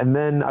 And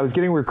then I was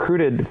getting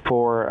recruited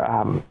for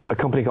a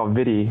company called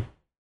Vidi.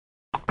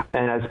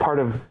 And as part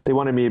of, they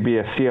wanted me to be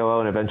a COO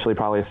and eventually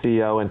probably a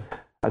CEO. And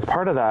as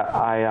part of that,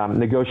 I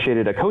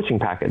negotiated a coaching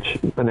package,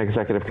 an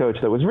executive coach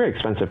that was a very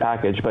expensive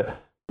package,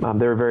 but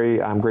they were very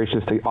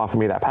gracious to offer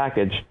me that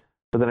package.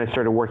 So then I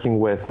started working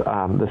with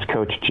this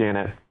coach,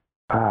 Janet,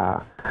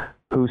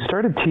 who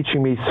started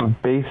teaching me some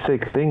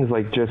basic things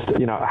like just,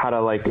 how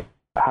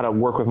to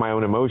work with my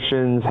own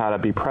emotions, how to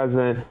be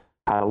present,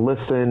 how to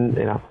listen,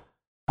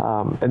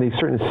 and these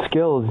certain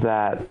skills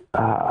that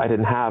I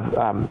didn't have.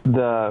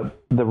 The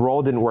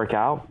role didn't work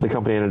out. The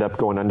company ended up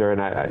going under,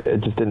 and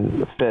it just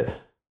didn't fit.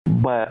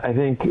 But I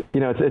think,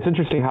 it's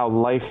interesting how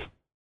life,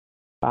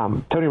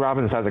 Tony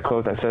Robbins has a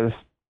quote that says,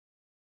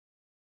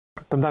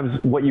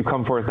 sometimes what you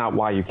come for is not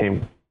why you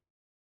came,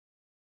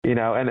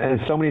 and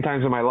so many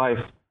times in my life,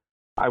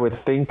 I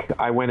would think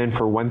I went in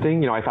for one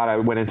thing. I thought I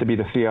went in to be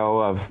the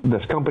CEO of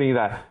this company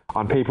that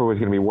on paper was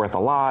going to be worth a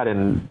lot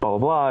and blah, blah,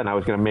 blah. And I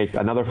was going to make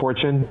another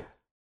fortune.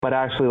 But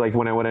actually,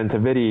 when I went into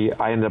Vidi,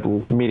 I ended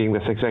up meeting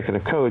this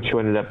executive coach who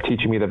ended up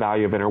teaching me the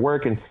value of inner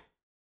work. And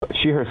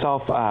she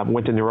herself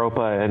went to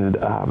Naropa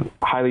and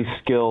highly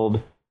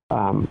skilled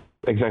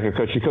executive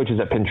coach. She coaches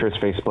at Pinterest,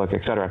 Facebook,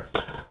 et cetera.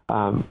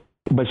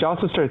 But she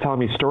also started telling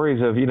me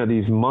stories of,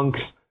 these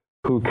monks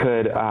who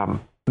could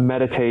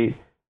meditate,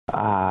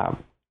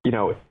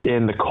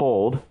 in the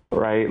cold,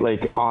 right?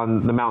 Like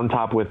on the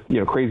mountaintop with,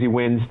 crazy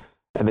winds,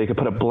 and they could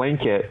put a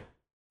blanket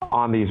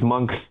on these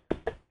monks,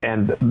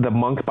 and the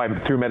monk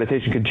through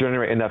meditation could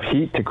generate enough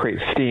heat to create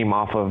steam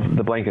off of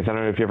the blankets. I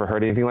don't know if you ever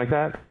heard anything like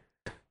that.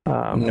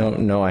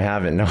 No, I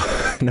haven't.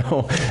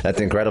 No,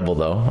 that's incredible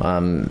though.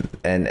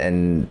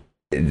 And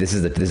this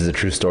is a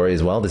true story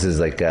as well. This is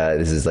like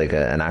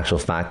an actual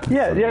fact.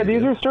 Yeah.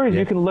 These are stories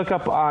you can look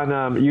up on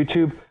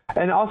YouTube.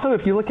 And also,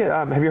 if you look at,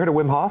 have you heard of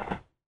Wim Hof?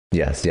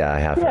 Yes. Yeah, I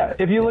have. Yeah.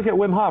 If you look at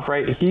Wim Hof,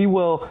 right, he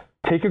will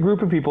take a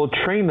group of people,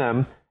 train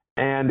them,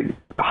 and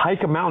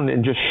hike a mountain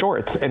in just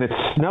shorts, and it's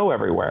snow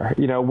everywhere.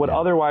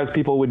 Otherwise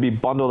people would be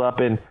bundled up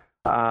in,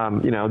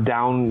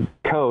 down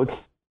coats.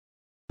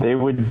 They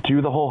would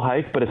do the whole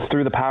hike, but it's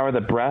through the power of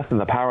the breath and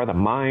the power of the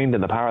mind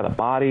and the power of the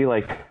body.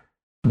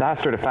 That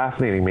started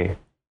fascinating me.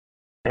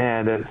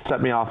 And it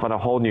set me off on a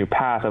whole new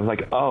path. I was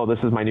like, oh, this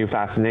is my new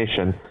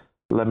fascination.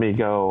 Let me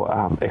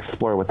go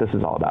explore what this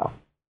is all about.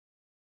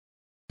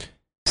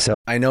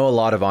 I know a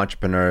lot of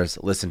entrepreneurs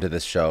listen to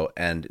this show,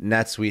 and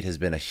NetSuite has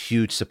been a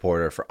huge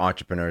supporter for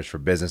entrepreneurs, for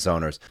business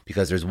owners,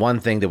 because there's one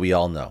thing that we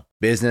all know.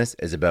 Business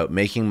is about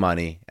making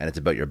money, and it's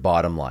about your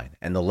bottom line.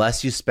 And the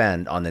less you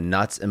spend on the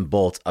nuts and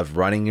bolts of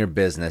running your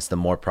business, the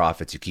more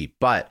profits you keep.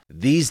 But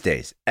these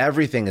days,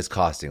 everything is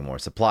costing more.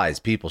 Supplies,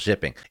 people,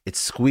 shipping. It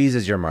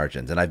squeezes your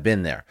margins, and I've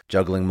been there,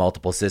 juggling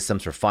multiple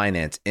systems for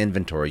finance,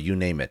 inventory, you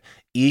name it,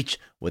 each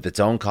with its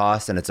own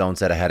costs and its own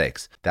set of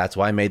headaches. That's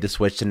why I made the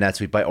switch to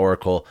NetSuite by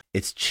Oracle.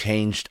 It's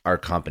changed our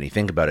company.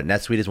 Think about it.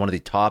 NetSuite is one of the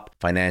top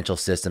financial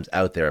systems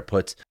out there. It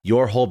puts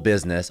your whole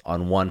business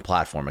on one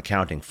platform: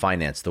 accounting,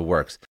 finance, the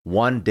works.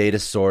 One data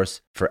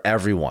source for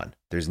everyone.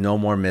 There's no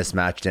more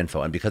mismatched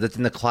info. And because it's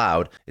in the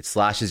cloud, it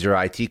slashes your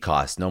IT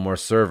costs. No more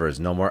servers,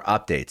 no more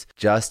updates.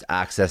 Just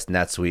access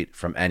NetSuite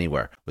from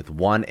anywhere. With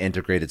one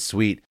integrated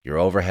suite, your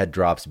overhead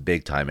drops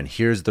big time. And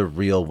here's the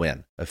real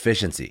win: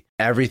 efficiency.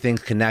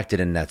 Everything's connected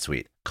in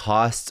NetSuite.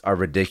 Costs are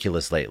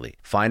ridiculous lately.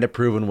 Find a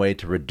proven way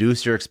to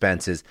reduce your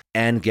expenses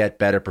and get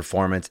better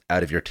performance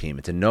out of your team.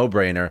 It's a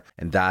no-brainer,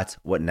 and that's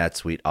what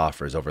NetSuite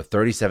offers. Over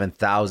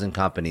 37,000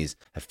 companies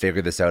have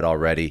figured this out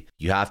already.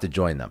 You have to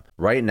join them.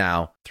 Right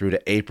now, through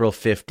to April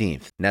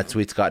 15th,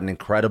 NetSuite's got an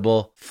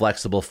incredible,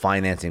 flexible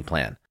financing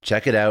plan.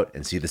 Check it out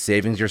and see the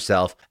savings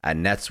yourself at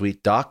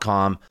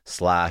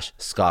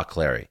netsuite.com/Scott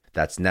Clary.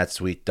 That's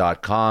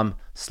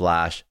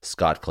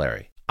netsuite.com/Scott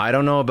Clary. I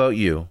don't know about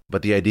you,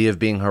 but the idea of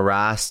being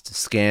harassed,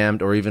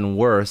 scammed, or even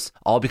worse,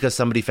 all because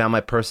somebody found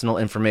my personal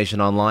information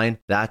online,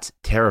 that's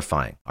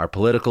terrifying. Our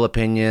political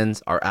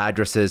opinions, our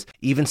addresses,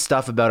 even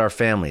stuff about our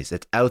families,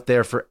 it's out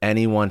there for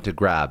anyone to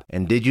grab.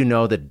 And did you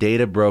know that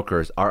data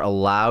brokers are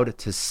allowed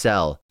to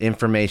sell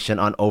information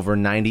on over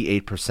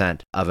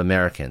 98% of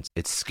Americans?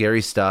 It's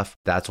scary stuff.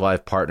 That's why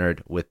I've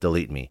partnered with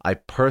Delete Me. I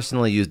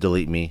personally use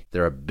Delete Me.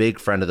 They're a big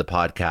friend of the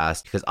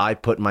podcast because I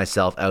put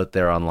myself out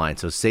there online.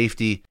 So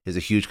safety is a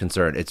huge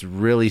concern. It's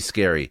really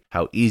scary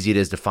how easy it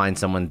is to find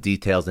someone's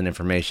details and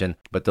information,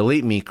 but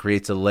Delete Me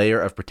creates a layer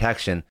of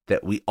protection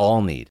that we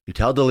all need. You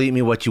tell Delete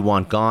Me what you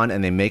want gone,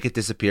 and they make it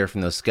disappear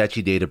from those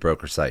sketchy data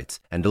broker sites.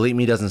 And Delete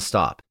Me doesn't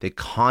stop. They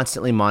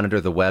constantly monitor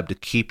the web to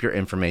keep your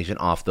information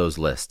off those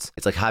lists.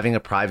 It's like having a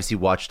privacy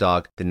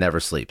watchdog that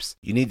never sleeps.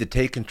 You need to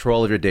take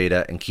control of your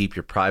data and keep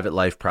your private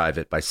life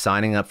private by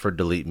signing up for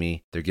Delete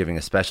Me. They're giving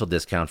a special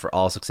discount for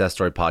all Success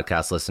Story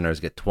podcast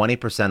listeners. Get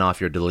 20% off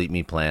your Delete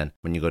Me plan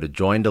when you go to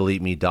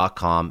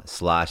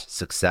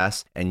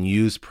joindeleteme.com/success and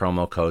use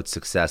promo code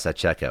success at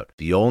checkout.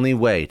 The only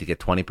way to get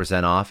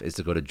 20% off is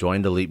to go to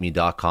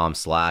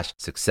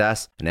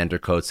joindeleteme.com/success and enter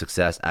code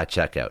success at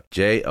checkout.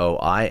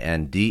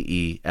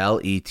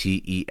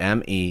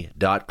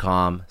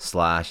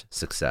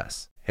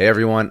 joindeleteme.com/success. Hey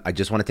everyone, I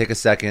just want to take a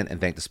second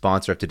and thank the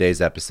sponsor of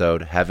today's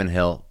episode, Heaven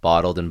Hill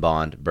Bottled and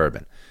Bond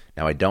Bourbon.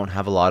 Now, I don't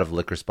have a lot of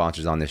liquor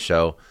sponsors on this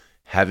show.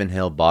 Heaven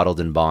Hill Bottled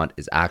and Bond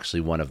is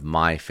actually one of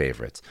my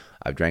favorites.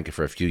 I've drank it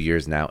for a few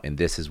years now, and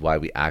this is why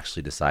we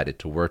actually decided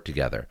to work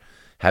together.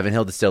 Heaven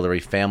Hill Distillery,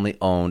 family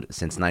owned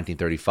since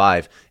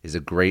 1935, is a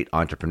great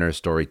entrepreneur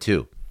story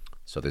too.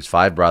 So there's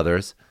 5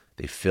 brothers.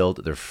 They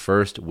filled their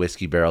first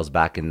whiskey barrels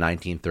back in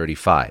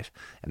 1935,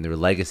 and their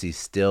legacy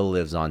still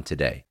lives on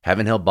today.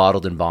 Heaven Hill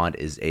Bottled and Bond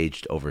is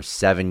aged over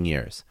 7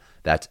 years.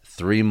 That's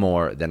 3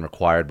 more than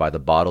required by the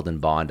Bottled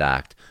and Bond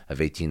Act of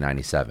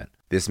 1897.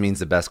 This means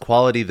the best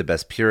quality, the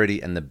best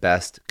purity, and the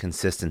best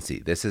consistency.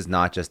 This is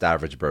not just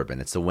average bourbon.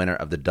 It's the winner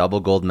of the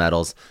double gold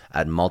medals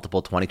at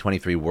multiple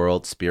 2023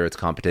 World Spirits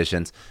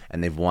competitions,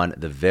 and they've won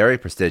the very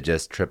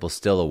prestigious Triple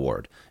Still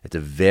Award. It's a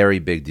very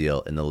big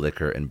deal in the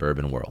liquor and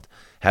bourbon world.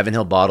 Heaven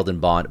Hill Bottled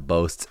and Bond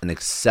boasts an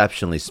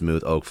exceptionally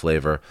smooth oak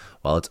flavor,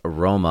 while its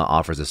aroma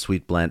offers a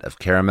sweet blend of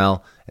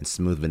caramel and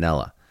smooth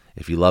vanilla.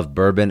 If you love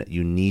bourbon,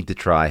 you need to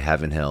try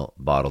Heaven Hill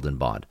Bottled and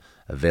Bond.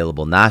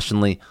 Available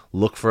nationally,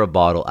 look for a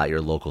bottle at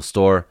your local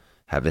store.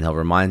 Heaven Hill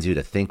reminds you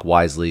to think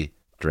wisely,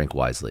 drink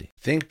wisely.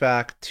 Think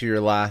back to your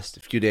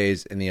last few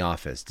days in the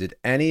office. Did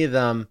any of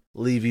them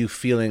leave you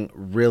feeling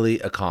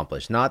really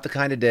accomplished? Not the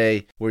kind of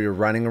day where you're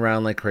running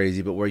around like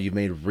crazy, but where you've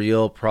made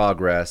real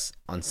progress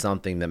on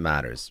something that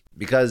matters.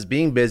 Because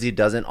being busy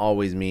doesn't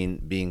always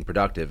mean being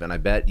productive, and I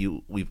bet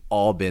we've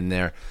all been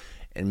there.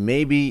 And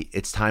maybe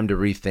it's time to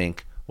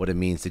rethink what it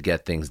means to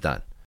get things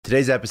done.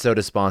 Today's episode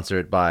is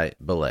sponsored by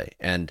Belay,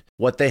 and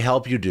what they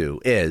help you do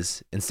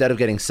is, instead of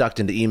getting sucked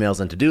into emails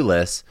and to-do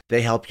lists,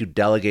 they help you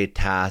delegate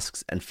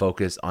tasks and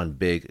focus on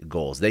big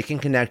goals. They can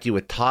connect you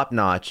with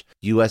top-notch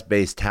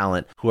US-based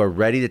talent who are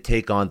ready to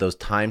take on those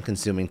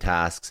time-consuming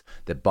tasks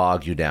that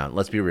bog you down.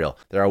 Let's be real.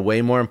 There are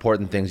way more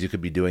important things you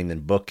could be doing than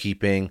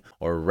bookkeeping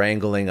or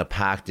wrangling a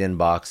packed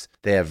inbox.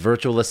 They have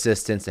virtual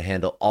assistants to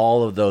handle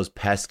all of those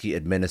pesky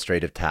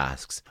administrative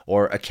tasks,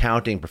 or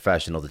accounting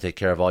professional to take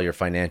care of all your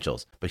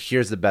financials. But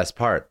here's the best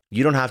part.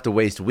 You don't have to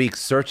waste weeks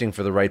searching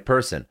for the right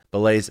person.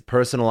 Belay's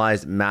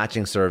personalized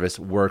matching service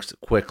works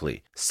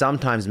quickly,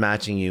 sometimes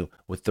matching you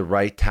with the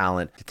right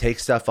talent to take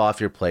stuff off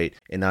your plate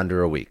in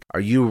under a week. Are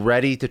you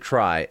ready to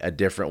try a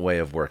different way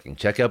of working?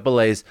 Check out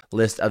Belay's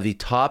list of the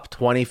top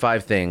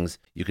 25 things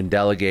you can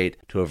delegate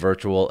to a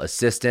virtual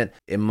assistant.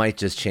 It might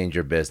just change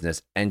your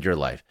business and your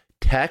life.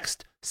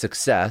 Text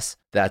SUCCESS,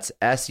 that's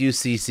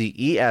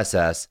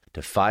SUCCESS,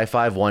 to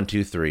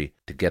 55123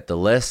 to get the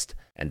list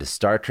and to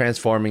start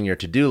transforming your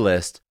to-do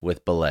list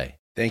with Belay.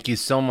 Thank you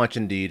so much,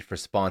 Indeed, for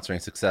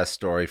sponsoring Success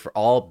Story. For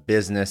all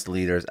business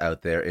leaders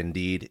out there,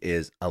 Indeed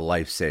is a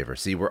lifesaver.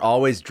 See, we're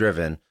always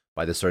driven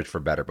by the search for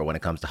better, but when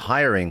it comes to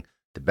hiring,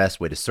 the best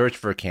way to search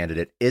for a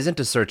candidate isn't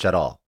to search at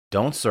all.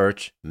 Don't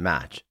search,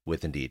 match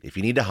with Indeed. If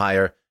you need to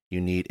hire,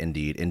 you need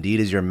Indeed. Indeed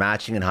is your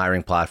matching and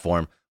hiring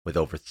platform with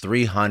over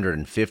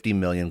 350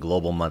 million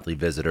global monthly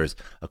visitors,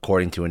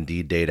 according to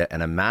Indeed data,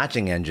 and a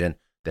matching engine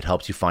that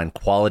helps you find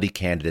quality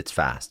candidates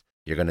fast.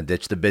 You're going to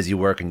ditch the busy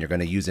work and you're going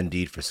to use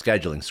Indeed for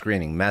scheduling,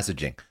 screening,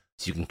 messaging,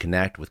 so you can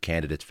connect with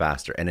candidates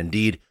faster. And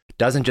Indeed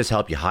doesn't just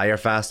help you hire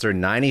faster.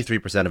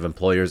 93% of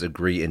employers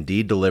agree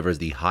Indeed delivers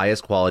the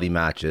highest quality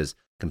matches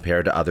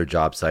compared to other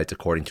job sites,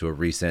 according to a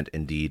recent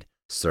Indeed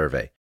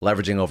survey.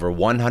 Leveraging over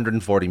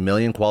 140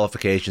 million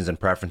qualifications and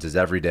preferences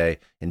every day,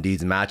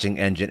 Indeed's matching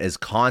engine is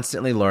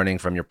constantly learning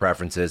from your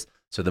preferences,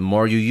 so the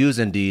more you use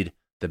Indeed,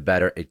 the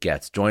better it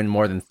gets. Join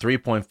more than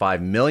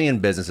 3.5 million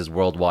businesses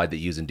worldwide that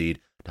use Indeed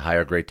to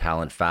hire great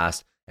talent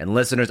fast. And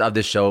listeners of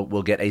this show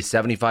will get a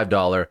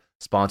 $75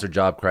 sponsored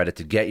job credit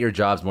to get your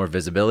jobs more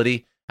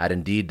visibility at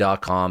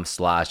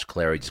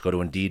Indeed.com/Clary. Just go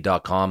to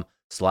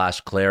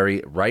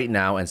Indeed.com/Clary right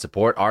now and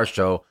support our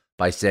show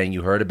by saying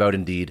you heard about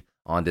Indeed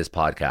on this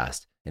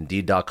podcast.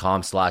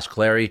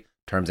 Indeed.com/Clary.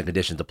 Terms and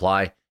conditions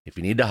apply. If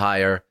you need to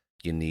hire,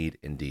 you need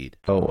Indeed.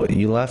 Oh,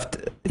 you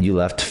left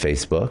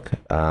Facebook.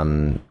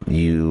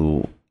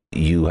 You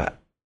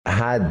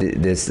had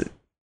this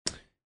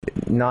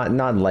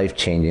not life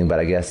changing, but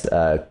I guess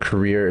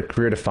career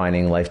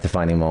defining, life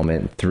defining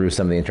moment through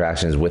some of the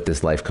interactions with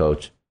this life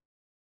coach.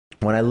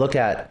 When I look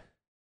at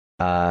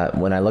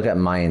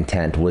My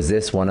Intent, was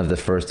this one of the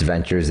first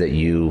ventures that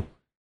you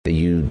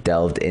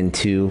delved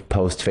into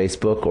post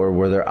Facebook, or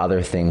were there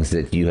other things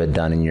that you had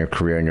done in your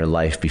career and your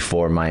life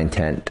before My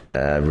Intent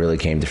really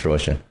came to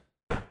fruition?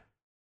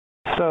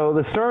 So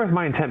the story with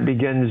My Intent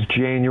begins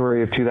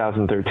January of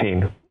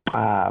 2013.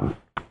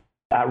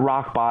 At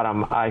rock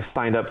bottom, I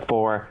signed up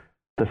for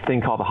this thing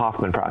called the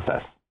Hoffman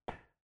Process.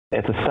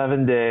 It's a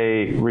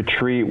 7-day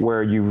retreat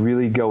where you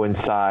really go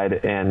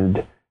inside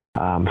and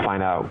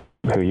find out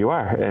who you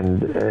are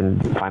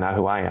and find out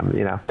who I am,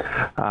 you know.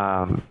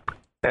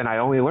 And I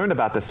only learned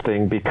about this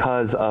thing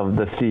because of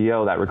the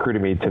CEO that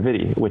recruited me to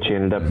Vidi, which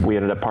we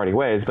ended up parting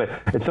ways. But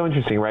it's so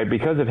interesting, right?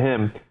 Because of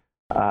him,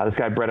 this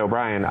guy, Brett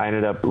O'Brien, I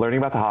ended up learning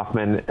about the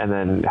Hoffman and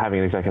then having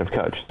an executive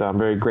coach. So I'm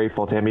very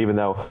grateful to him, even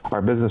though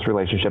our business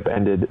relationship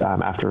ended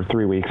after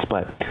 3 weeks.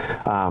 But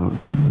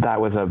that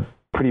was a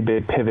pretty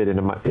big pivot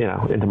into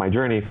my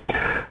journey.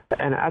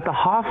 And at the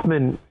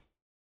Hoffman,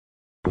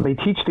 they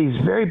teach these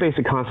very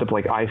basic concepts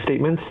like I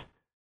statements,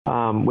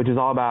 which is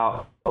all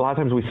about, a lot of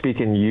times we speak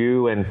in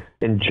you and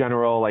in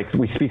general, like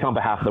we speak on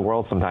behalf of the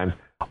world sometimes.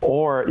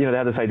 Or, they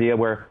have this idea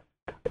where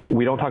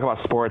we don't talk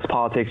about sports,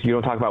 politics, you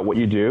don't talk about what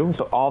you do.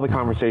 So all the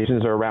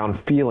conversations are around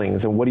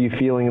feelings and what are you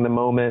feeling in the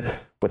moment,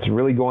 what's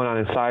really going on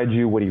inside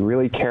you, what do you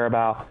really care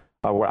about,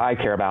 what I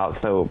care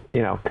about. So,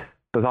 so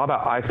it's all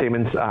about I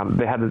statements.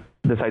 They had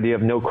this idea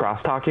of no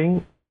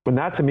cross-talking. And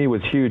that to me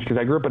was huge because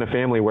I grew up in a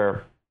family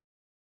where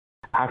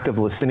active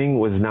listening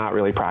was not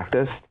really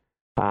practiced.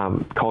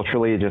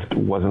 Culturally, it just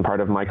wasn't part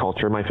of my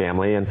culture, my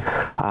family. And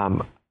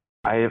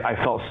I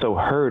felt so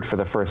heard for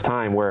the first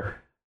time where,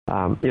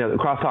 the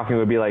cross-talking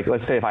would be like,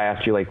 let's say if I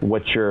asked you, like,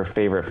 what's your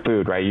favorite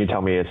food, right? You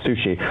tell me it's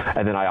sushi.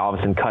 And then I all of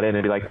a sudden cut in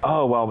and be like,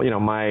 oh, well,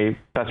 my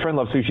best friend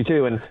loves sushi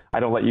too. And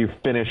I don't let you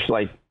finish,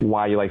 like,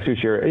 why you like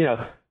sushi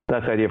or,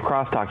 that's the idea of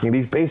cross-talking,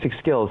 these basic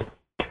skills.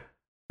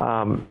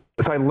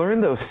 So I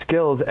learned those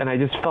skills and I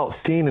just felt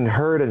seen and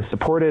heard and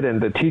supported.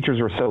 And the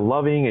teachers were so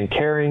loving and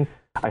caring.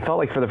 I felt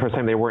like for the first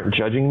time they weren't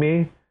judging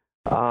me.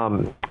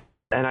 And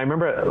I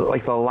remember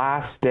like the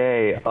last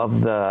day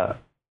of the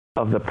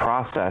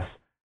process,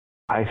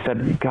 I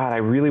said, God, I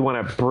really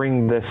want to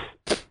bring this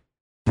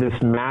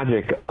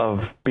magic of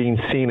being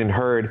seen and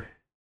heard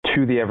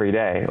to the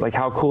everyday. Like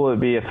how cool it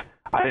would be if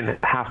I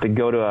didn't have to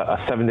go to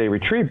a 7-day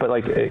retreat, but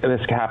like this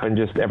could happen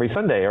just every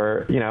Sunday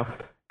or,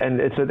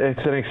 and it's an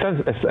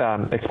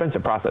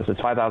expensive process.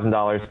 It's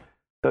 $5,000.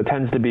 So it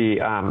tends to be,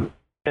 and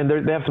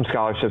they have some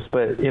scholarships,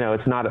 but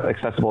it's not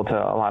accessible to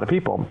a lot of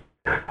people.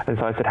 And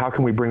so I said, how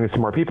can we bring this to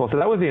more people? So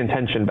that was the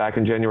intention back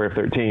in January of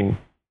 13.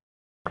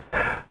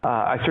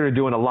 I started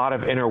doing a lot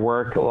of inner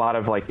work, a lot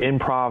of like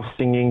improv,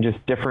 singing, just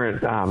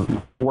different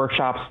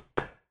workshops.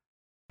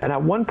 And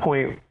at one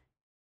point,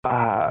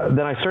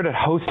 then I started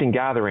hosting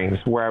gatherings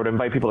where I would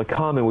invite people to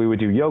come and we would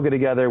do yoga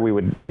together. We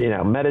would,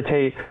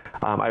 meditate.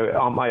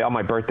 On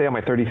my birthday, on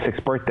my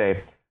 36th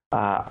birthday,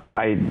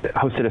 I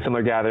hosted a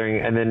similar gathering,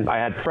 and then I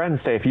had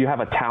friends say, if you have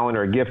a talent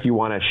or a gift you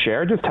want to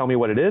share, just tell me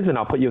what it is, and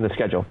I'll put you in the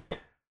schedule.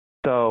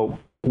 So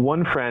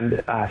one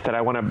friend said,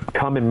 I want to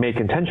come and make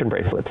intention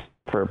bracelets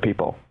for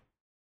people.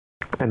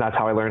 And that's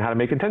how I learned how to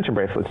make intention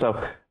bracelets.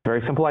 So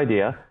very simple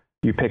idea.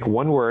 You pick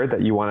one word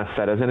that you want to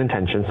set as an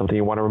intention, something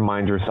you want to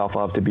remind yourself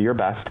of to be your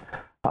best.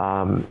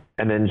 And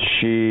then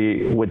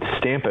she would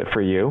stamp it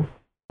for you,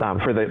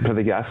 for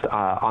the guest,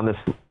 on this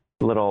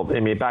little, I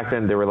mean, back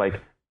then there were like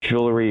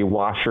jewelry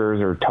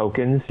washers or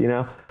tokens, you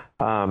know,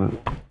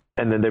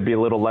 and then there'd be a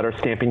little letter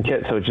stamping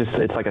kit. So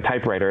it's like a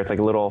typewriter. It's like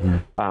a little,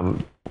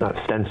 not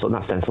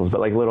stencils, but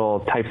like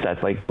little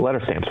typesets, like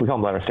letter stamps. We call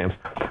them letter stamps.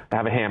 I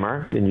have a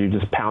hammer, and you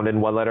just pound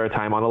in one letter at a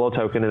time on a little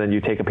token, and then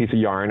you take a piece of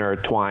yarn or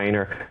twine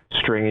or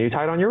string, and you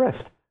tie it on your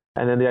wrist.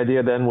 And then the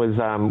idea then was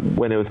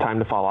when it was time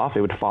to fall off,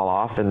 it would fall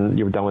off, and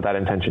you were done with that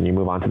intention. You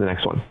move on to the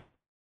next one.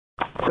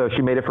 So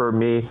she made it for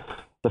me.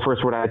 The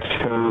first word I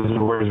chose was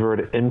the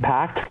word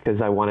impact,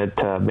 because I wanted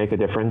to make a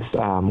difference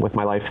with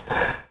my life,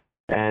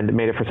 and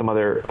made it for some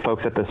other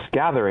folks at this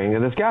gathering.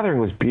 And this gathering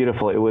was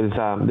beautiful. It was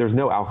there was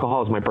no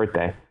alcohol. It was my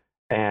birthday,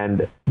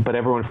 but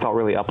everyone felt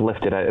really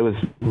uplifted. It was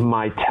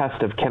my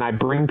test of, can I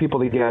bring people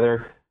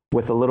together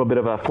with a little bit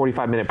of a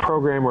 45-minute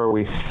program where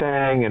we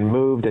sang and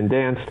moved and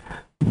danced,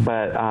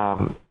 but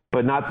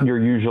not your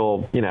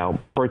usual,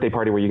 birthday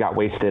party where you got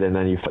wasted and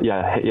then you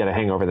had a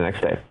hangover the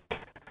next day.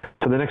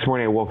 So the next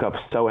morning I woke up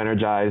so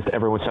energized.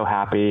 Everyone was so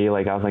happy.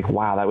 Like, I was like,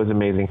 wow, that was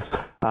amazing.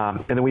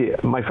 And then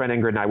my friend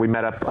Ingrid and I, we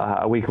met up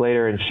a week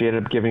later, and she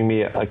ended up giving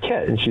me a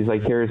kit. And she's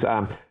like, here's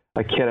a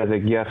kit as a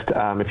gift.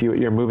 If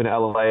you're moving to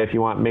LA, if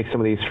you want, make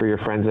some of these for your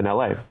friends in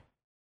LA.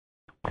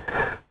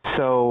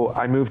 So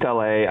I moved to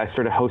LA. I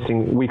started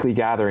hosting weekly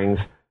gatherings.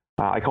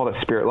 I called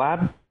it Spirit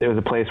Lab. It was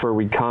a place where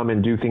we'd come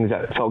and do things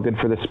that felt good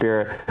for the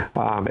spirit.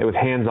 It was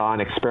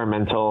hands-on,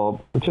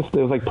 experimental. It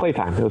was like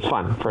playtime. It was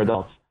fun for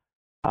adults.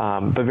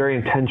 But very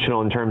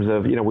intentional in terms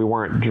of, we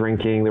weren't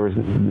drinking. There was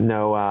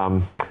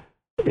no,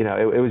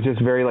 it was just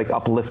very like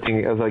uplifting.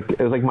 It was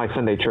like my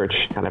Sunday church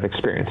kind of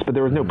experience, but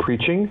there was no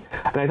preaching.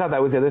 And I thought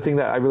that was the other thing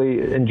that I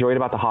really enjoyed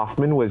about the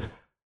Hoffman was,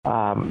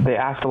 they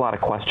asked a lot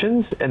of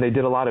questions, and they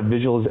did a lot of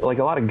visuals, like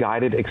a lot of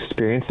guided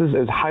experiences. It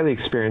was highly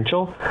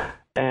experiential,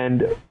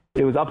 and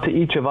it was up to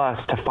each of us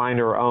to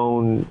find our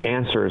own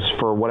answers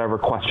for whatever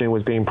question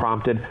was being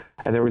prompted.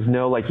 And there was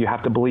no, like, you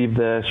have to believe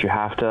this, you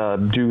have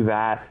to do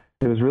that.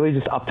 It was really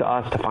just up to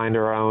us to find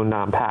our own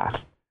path.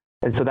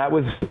 And so that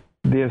was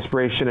the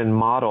inspiration and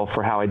model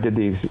for how I did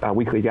these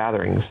weekly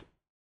gatherings.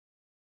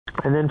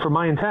 And then for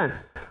my intent,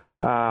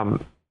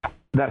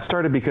 that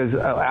started because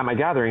at my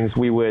gatherings,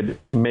 we would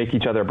make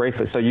each other a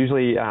bracelet. So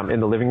usually in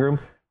the living room,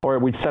 or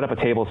we'd set up a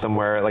table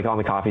somewhere, like on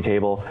the coffee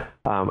table.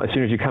 As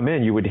soon as you come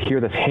in, you would hear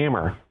this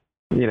hammer,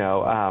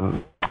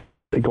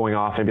 going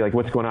off, and be like,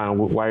 what's going on?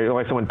 Why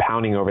is someone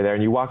pounding over there?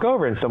 And you walk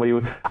over, and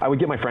I would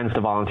get my friends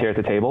to volunteer at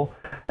the table,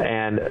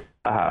 and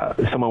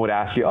someone would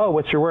ask you, oh,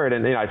 what's your word?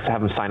 And I'd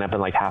have them sign up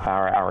in like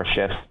hour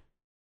shifts.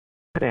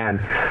 And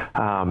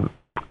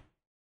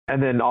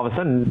then all of a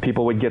sudden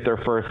people would get their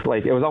first,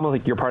 like, it was almost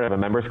like you're part of a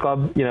members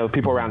club.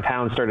 People around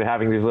town started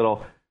having these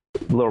little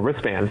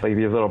wristbands, like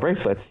these little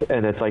bracelets,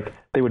 and it's like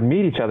they would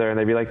meet each other, and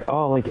they'd be like,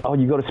 oh,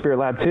 you go to Spirit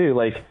Lab too.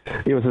 Like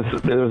it was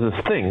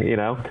this thing,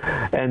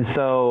 and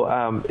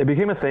so it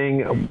became a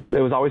thing. It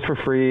was always for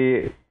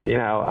free,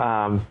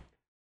 and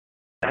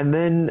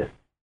then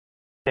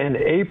in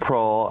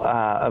April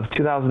of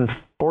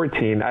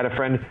 2014, I had a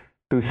friend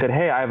who said,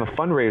 hey, I have a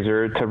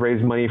fundraiser to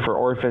raise money for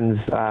orphans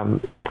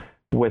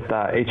with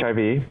HIV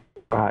in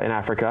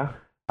Africa.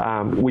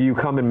 Will you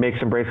come and make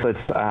some bracelets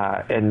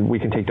and we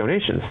can take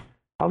donations?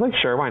 I was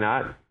like, sure, why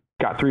not?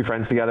 Got 3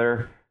 friends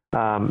together.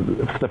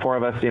 The 4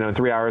 of us, in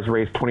 3 hours,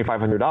 raised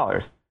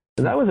 $2,500.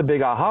 And that was a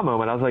big aha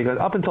moment. I was like,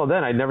 up until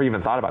then, I'd never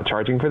even thought about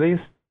charging for these.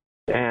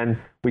 And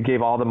we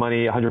gave all the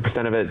money,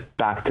 100% of it,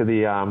 back to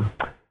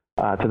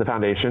the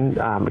foundation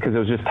because it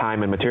was just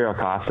time and material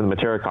costs. And the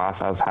material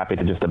costs, I was happy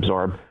to just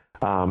absorb.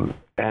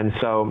 And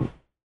so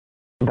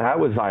that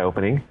was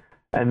eye-opening.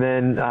 And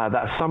then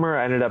that summer,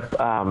 I ended up,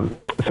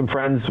 some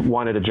friends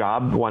wanted a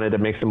job, wanted to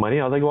make some money.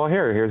 I was like, well,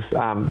 here's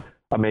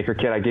a maker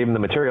kit. I gave them the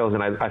materials,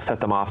 and I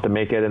set them off to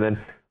make it. And then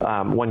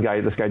one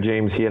guy, this guy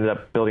James, he ended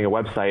up building a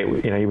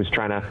website. He was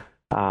trying to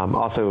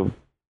also.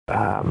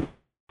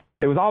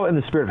 It was all in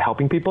the spirit of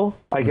helping people.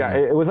 Like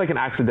it was like an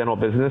accidental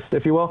business,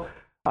 if you will.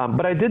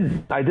 But I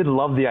did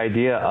love the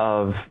idea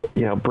of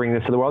bringing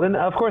this to the world. And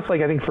of course,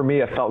 like I think for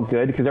me, it felt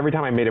good because every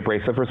time I made a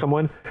bracelet for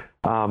someone,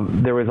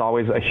 there was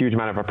always a huge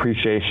amount of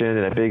appreciation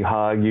and a big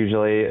hug.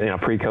 Usually,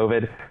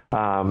 pre-COVID,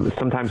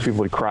 sometimes people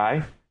would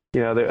cry.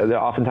 There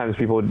oftentimes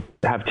people would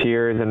have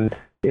tears, and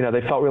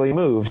they felt really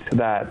moved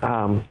that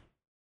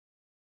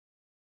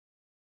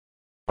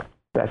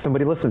that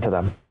somebody listened to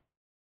them.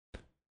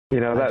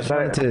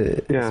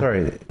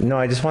 Sorry, no,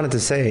 I just wanted to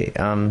say,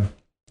 and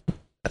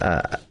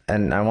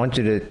I want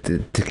you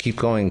to keep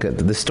going.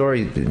 The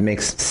story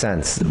makes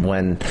sense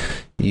when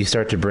you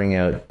start to bring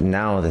out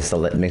now. This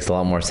makes a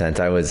lot more sense.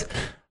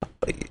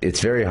 it's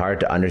very hard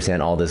to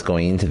understand all this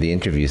going into the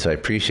interview. So I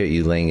appreciate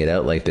you laying it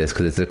out like this,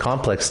 because it's a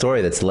complex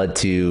story that's led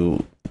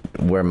to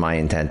where my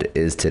intent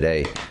is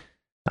today.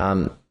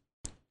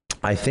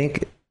 I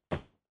think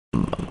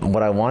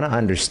what I want to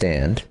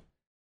understand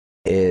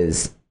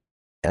is,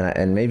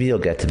 and maybe you'll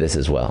get to this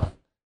as well,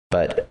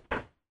 but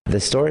the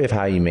story of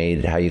how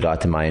you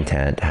got to my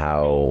intent,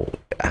 how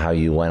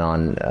you went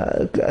on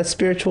a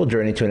spiritual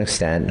journey to an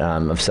extent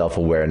of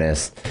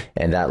self-awareness,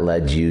 and that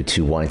led you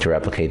to wanting to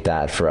replicate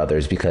that for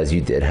others, because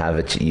you've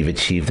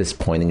achieved this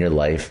point in your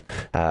life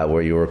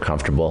where you were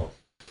comfortable.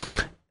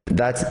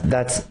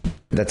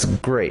 That's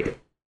great,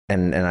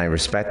 and I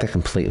respect it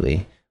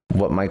completely.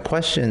 What my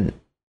question,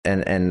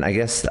 and I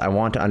guess I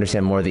want to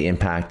understand more of the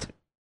impact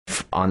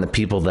on the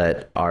people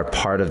that are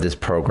part of this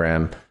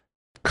program.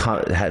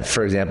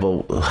 For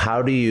example,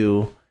 how do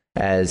you,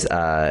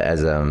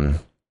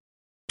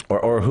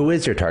 or who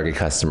is your target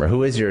customer?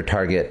 Who is your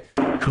target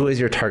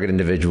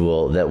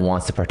individual that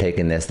wants to partake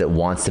in this, that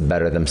wants to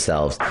better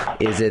themselves?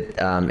 Is it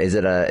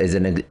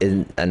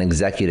an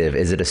executive?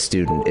 Is it a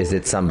student? Is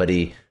it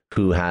somebody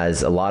who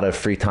has a lot of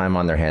free time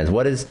on their hands?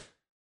 What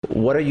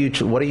are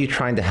you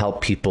trying to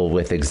help people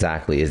with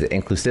exactly? Is it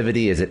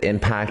inclusivity? Is it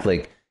impact?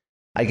 Like,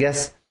 I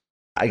guess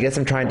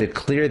I'm trying to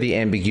clear the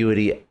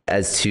ambiguity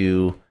as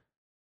to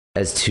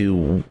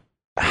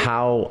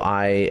how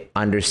I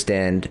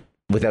understand,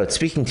 without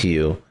speaking to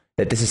you,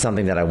 that this is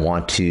something that I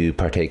want to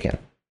partake in.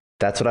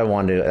 That's what I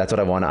want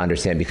to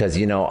understand, because,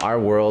 you know, our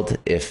world,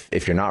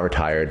 if you're not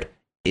retired,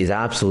 is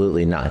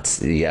absolutely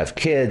nuts. You have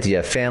kids, you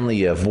have family,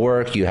 you have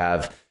work, you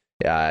have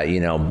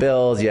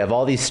bills, you have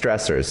all these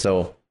stressors.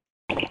 So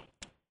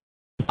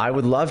I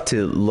would love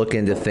to look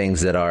into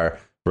things that are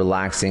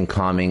relaxing,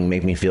 calming,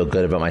 make me feel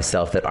good about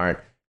myself, that aren't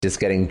just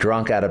getting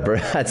drunk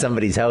at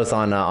somebody's house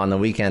on the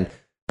weekend.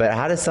 But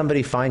how does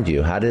somebody find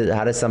you? How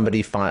does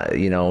somebody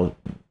focus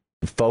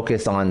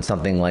on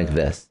something like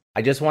this?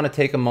 I just want to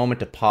take a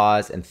moment to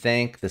pause and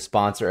thank the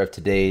sponsor of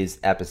today's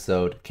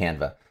episode,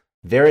 Canva.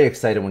 Very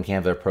excited when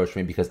Canva approached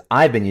me, because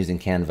I've been using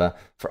Canva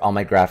for all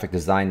my graphic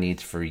design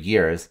needs for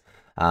years,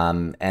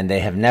 and they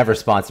have never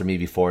sponsored me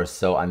before.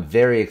 So I'm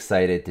very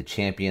excited to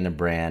champion a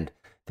brand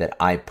that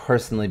I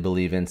personally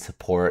believe in,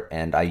 support,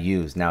 and I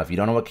use. Now, if you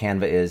don't know what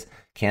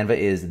Canva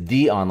is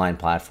the online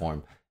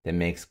platform that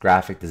makes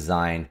graphic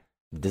designing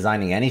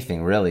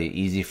anything really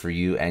easy for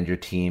you and your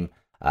team.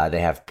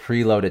 They have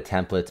preloaded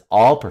templates,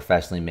 all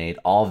professionally made,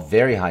 all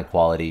very high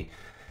quality.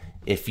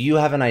 If you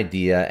have an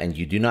idea and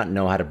you do not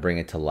know how to bring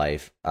it to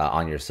life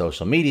on your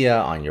social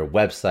media, on your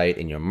website,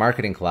 in your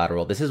marketing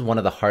collateral, this is one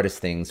of the hardest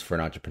things for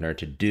an entrepreneur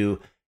to do.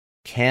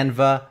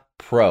 Canva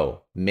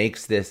Pro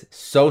makes this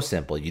so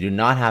simple. You do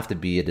not have to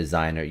be a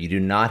designer. You do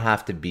not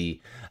have to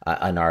be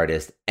an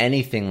artist,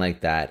 anything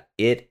like that.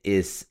 It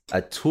is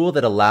a tool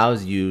that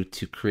allows you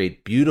to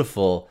create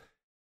beautiful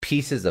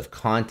pieces of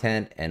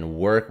content and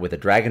work with a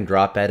drag and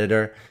drop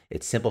editor.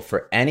 It's simple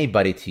for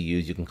anybody to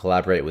use. You can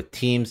collaborate with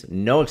teams,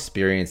 no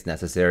experience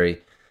necessary.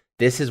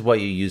 This is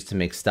what you use to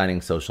make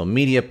stunning social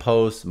media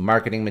posts,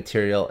 marketing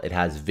material. It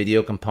has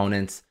video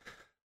components.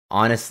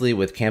 Honestly,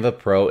 with Canva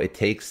Pro, it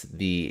takes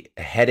the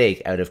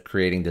headache out of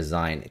creating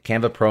design.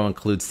 Canva Pro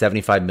includes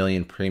 75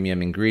 million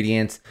premium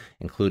ingredients,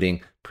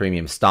 including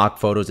premium stock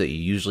photos that you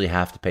usually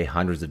have to pay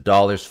hundreds of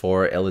dollars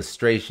for,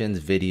 illustrations,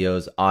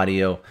 videos,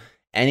 audio,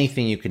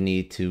 anything you can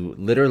need to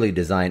literally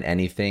design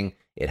anything.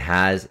 It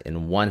has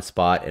in one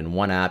spot, in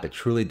one app. It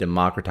truly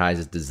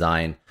democratizes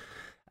design.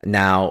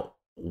 Now,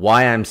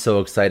 why I'm so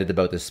excited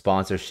about this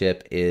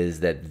sponsorship is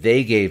that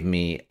they gave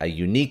me a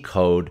unique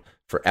code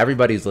for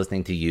everybody who's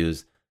listening to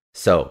use.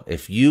 So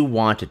if you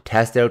want to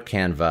test out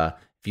Canva,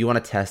 if you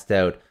want to test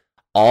out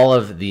all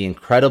of the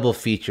incredible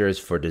features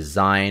for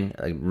design,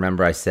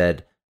 remember I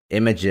said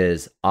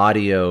images,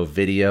 audio,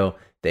 video,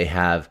 they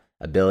have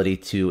ability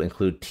to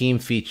include team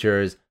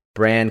features,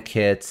 brand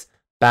kits,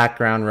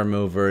 background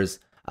removers,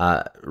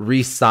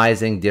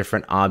 resizing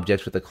different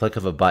objects with a click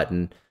of a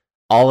button.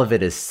 All of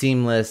it is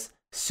seamless,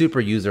 super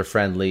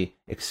user-friendly,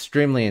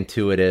 extremely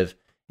intuitive.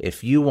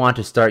 If you want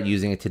to start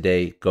using it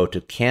today, go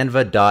to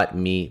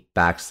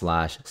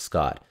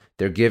canva.me/Scott.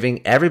 They're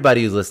giving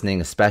everybody who's listening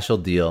a special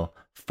deal,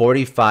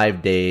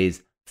 45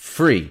 days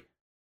free.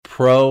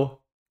 Pro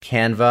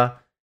Canva.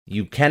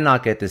 You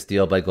cannot get this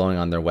deal by going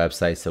on their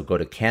website, so go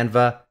to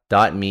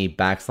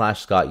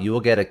canva.me/Scott. You will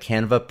get a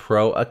Canva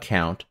Pro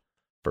account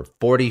for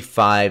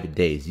 45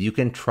 days. You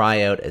can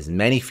try out as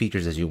many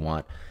features as you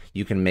want.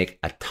 You can make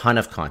a ton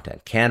of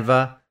content.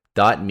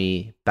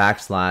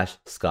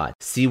 Canva.me/Scott.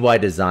 See why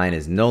design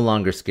is no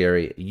longer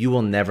scary. You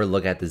will never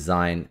look at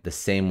design the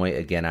same way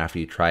again after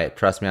you try it.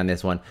 Trust me on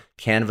this one.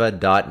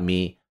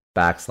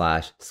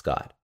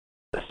 Canva.me/Scott.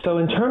 So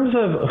in terms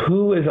of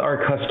who is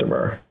our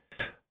customer,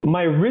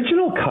 my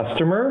original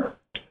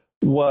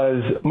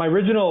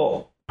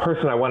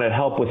person I wanted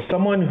help was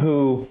someone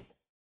who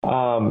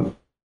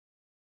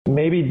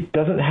maybe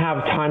doesn't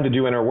have time to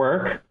do inner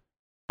work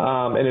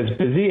and is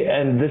busy.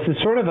 And this is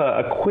sort of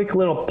a quick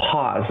little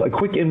pause, a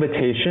quick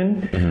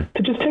invitation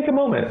to just take a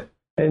moment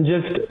and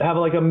just have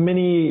like a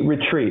mini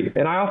retreat.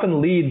 And I often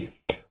lead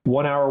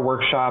 1-hour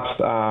workshops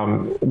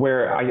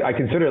where I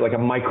consider it like a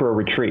micro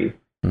retreat.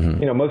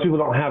 You know, most people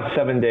don't have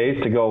 7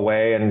 days to go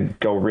away and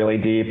go really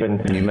deep.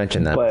 And you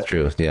mentioned that. That's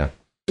true. Yeah.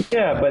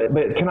 Yeah. But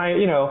can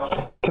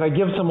I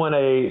give someone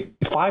a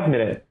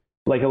 5-minute,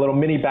 like a little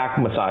mini back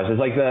massage? It's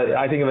like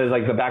I think of it as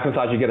like the back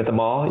massage you get at the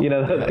mall. You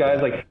know, those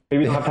guys, like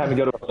maybe you don't have time to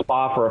go to a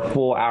spa for a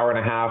full hour and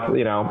a half,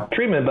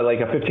 treatment, but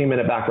like a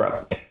 15-minute back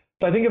rub.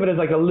 So I think of it as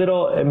like a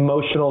little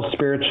emotional,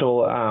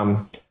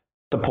 spiritual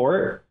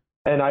support.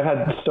 And I've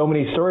had so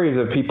many stories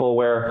of people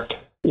where,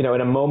 in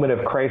a moment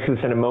of crisis,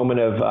 in a moment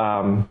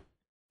of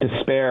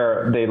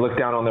despair, they look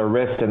down on their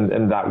wrist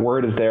and that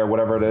word is there,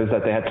 whatever it is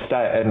that they had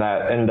set, and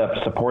that ended up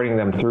supporting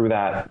them through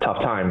that tough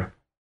time.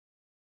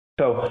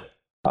 So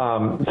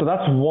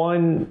that's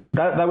one,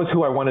 that was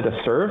who I wanted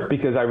to serve,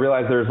 because I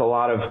realized there's a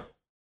lot of,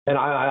 and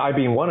I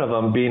being one of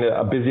them, being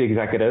a busy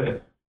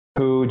executive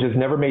who just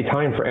never made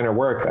time for inner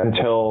work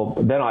until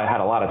then. I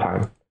had a lot of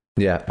time.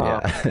 Yeah.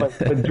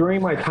 But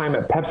during my time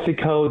at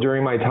PepsiCo,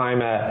 during my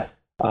time at,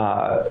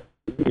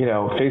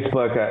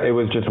 Facebook, it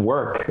was just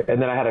work.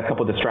 And then I had a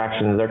couple of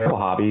distractions. They're cool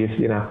hobbies,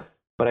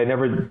 but I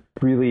never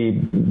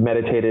really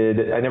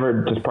meditated. I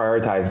never just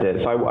prioritized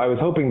it. So I was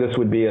hoping this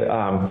would be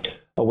a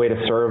way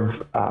to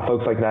serve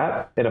folks like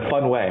that in a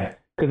fun way.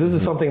 Because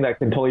this is something that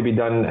can totally be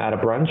done at a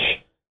brunch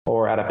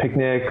or at a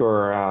picnic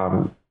or,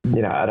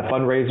 at a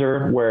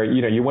fundraiser where,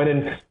 you went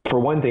in for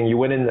one thing, you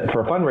went in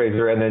for a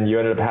fundraiser, and then you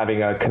ended up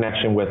having a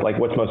connection with like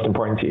what's most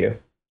important to you.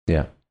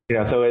 Yeah.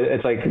 So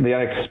it's like the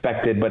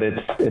unexpected, but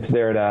it's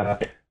there to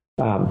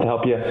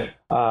help you.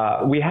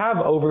 We have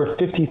over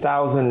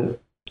 50,000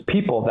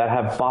 people that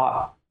have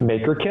bought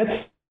maker kits.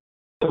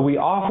 So we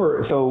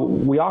offer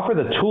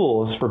the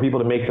tools for people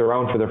to make their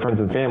own for their friends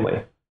and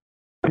family,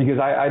 because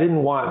I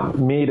didn't want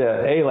me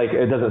to,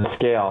 it doesn't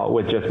scale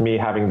with just me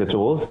having the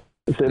tools.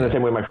 So in the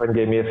same way my friend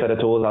gave me a set of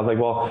tools, I was like,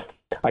 well,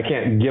 I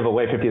can't give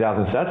away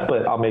 50,000 sets,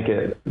 but I'll make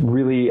it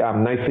really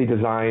nicely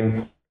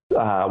designed.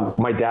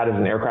 My dad is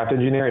an aircraft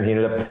engineer, and he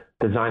ended up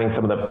designing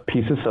some of the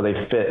pieces so they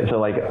fit. So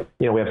we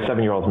have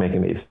 7-year-olds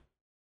making these.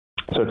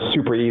 So it's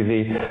super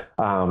easy.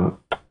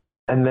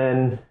 And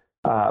then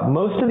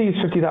most of these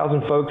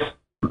 50,000 folks,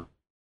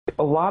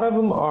 a lot of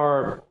them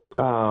are,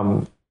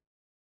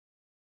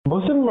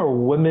 most of them are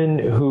women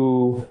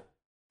who,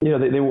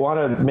 they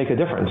want to make a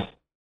difference.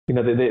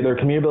 They're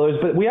community builders,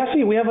 but we have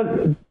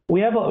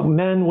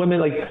men, women,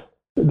 like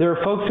there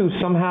are folks who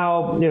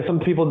somehow, some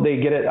people, they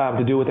get it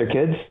to do with their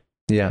kids.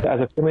 Yeah. As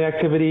a family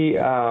activity.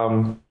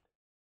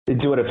 They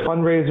do it as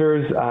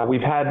fundraisers.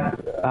 We've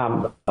had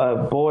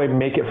a boy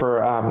make it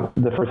for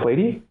the First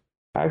Lady,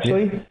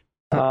 actually.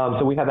 Yeah.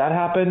 So we had that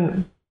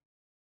happen.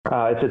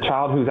 It's a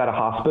child who's at a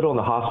hospital, and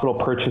the hospital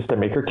purchased a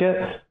maker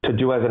kit to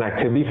do as an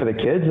activity for the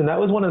kids. And that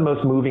was one of the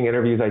most moving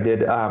interviews I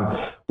did.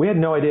 We had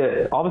no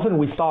idea. All of a sudden,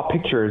 we saw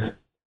pictures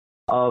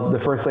of the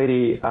First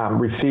Lady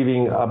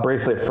receiving a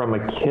bracelet from a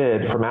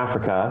kid from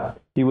Africa.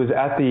 He was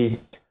at the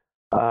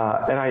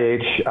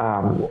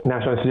NIH,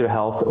 National Institute of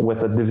Health, with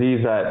a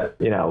disease that,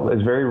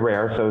 is very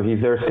rare. So he's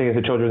there staying at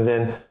the Children's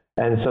Inn.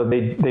 And so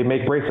they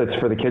make bracelets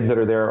for the kids that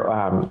are there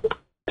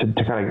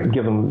to kind of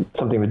give them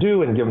something to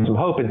do and give them some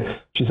hope. And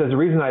she says, the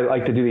reason I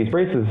like to do these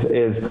bracelets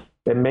is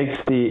it makes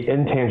the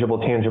intangible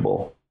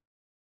tangible.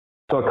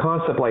 So a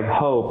concept like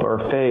hope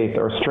or faith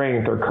or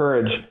strength or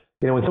courage,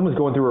 when someone's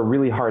going through a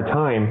really hard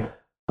time,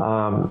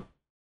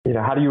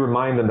 how do you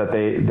remind them that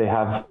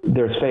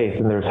there's faith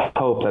and there's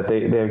hope that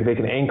they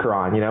can anchor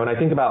on, and I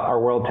think about our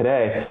world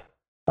today.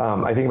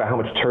 I think about how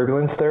much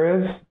turbulence there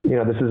is.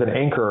 This is an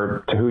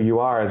anchor to who you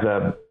are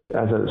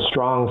as a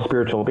strong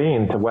spiritual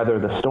being to weather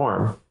the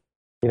storm.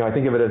 I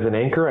think of it as an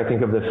anchor. I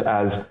think of this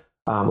as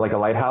like a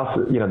lighthouse.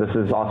 This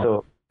is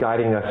also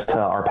guiding us to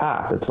our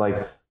path. It's like,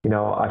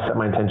 I set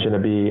my intention to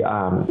be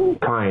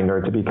kind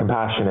or to be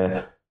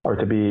compassionate, or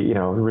to be,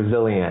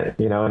 resilient,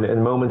 and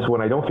in moments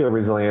when I don't feel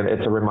resilient,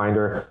 it's a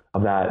reminder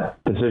of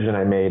that decision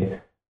I made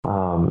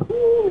of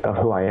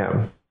who I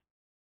am.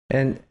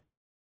 And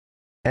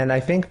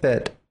I think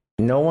that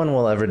no one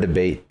will ever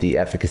debate the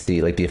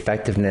efficacy, like the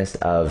effectiveness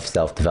of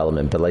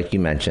self-development. But like you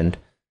mentioned,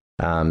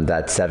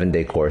 that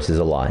 7-day course is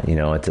a lot,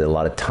 it's a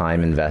lot of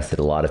time invested.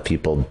 A lot of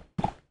people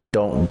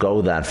don't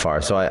go that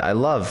far. So I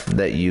love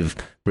that you've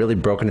really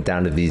broken it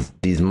down to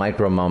these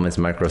micro moments,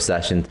 micro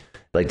sessions,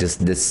 like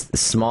just this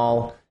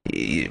small,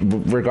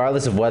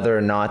 regardless of whether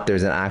or not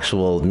there's an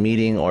actual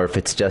meeting or if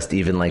it's just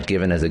even like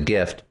given as a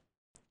gift,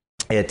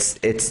 it's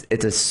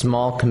a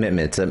small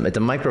commitment. It's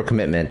a micro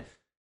commitment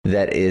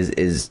that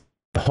is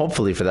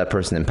hopefully for that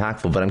person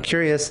impactful. But I'm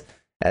curious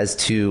as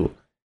to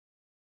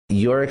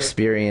your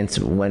experience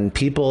when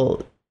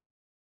people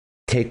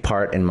take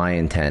part in My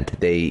Intent.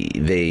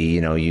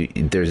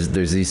 There's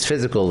these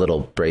physical little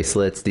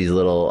bracelets, these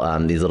little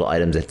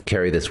items that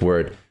carry this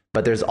word.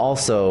 But there's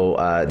also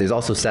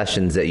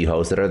sessions that you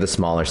host that are the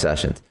smaller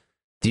sessions.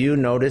 Do you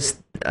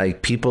notice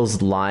like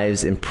people's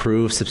lives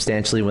improve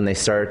substantially when they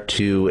start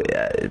to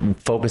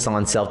focus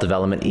on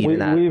self-development?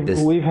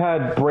 We've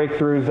had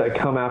breakthroughs that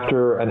come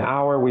after an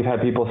hour. We've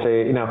had people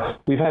say,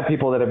 we've had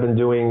people that have been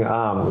doing,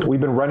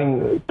 we've been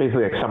running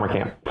basically like summer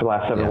camp for the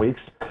last 7 weeks,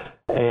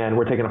 and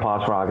we're taking a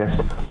pause for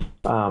August.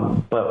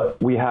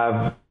 But we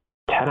have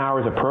 10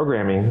 hours of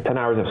programming, 10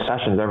 hours of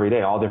sessions every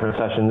day, all different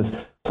sessions.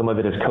 Some of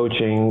it is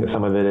coaching,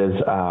 some of it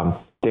is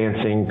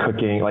dancing,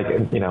 cooking, like,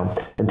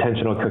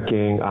 intentional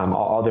cooking,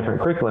 all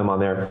different curriculum on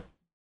there.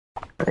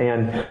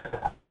 And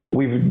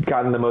we've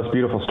gotten the most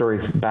beautiful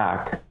stories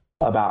back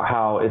about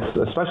how it's,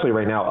 especially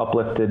right now,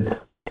 uplifted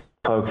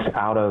folks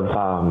out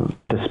of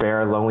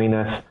despair,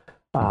 loneliness,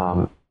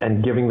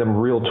 and giving them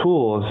real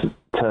tools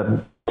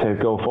to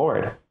go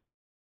forward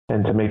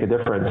and to make a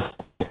difference.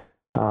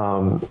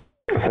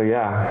 So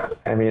yeah,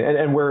 I mean,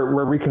 and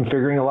we're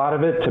reconfiguring a lot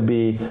of it to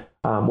be,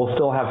 we'll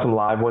still have some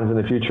live ones in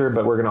the future,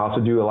 but we're going to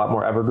also do a lot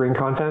more evergreen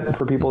content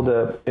for people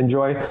to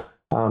enjoy.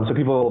 So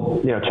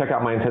people, check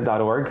out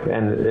myintent.org,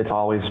 and it's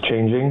always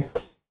changing.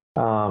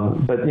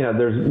 But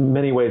there's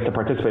many ways to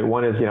participate.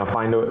 One is,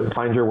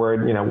 find your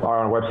word. On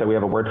our website we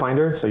have a word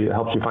finder, so it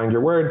helps you find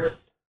your word.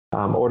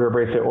 Order a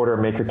bracelet, order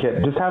a maker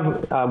kit. Just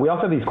have we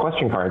also have these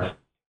question cards.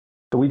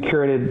 So we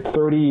curated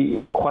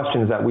 30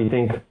 questions that we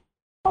think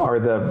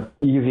are the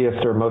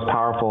easiest or most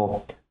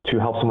powerful to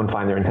help someone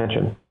find their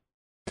intention.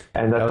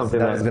 And that's something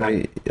that was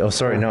going to be. Oh,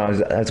 sorry, no, I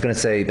was going to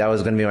say that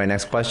was going to be my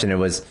next question. It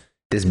was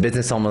this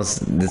business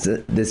almost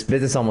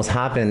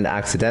happened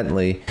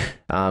accidentally.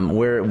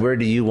 Where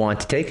do you want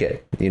to take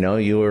it?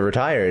 You were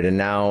retired, and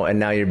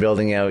now you're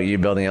building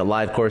out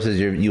live courses.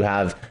 You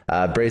have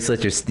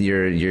bracelets.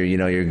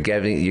 You're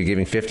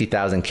giving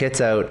 50,000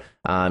 kits out.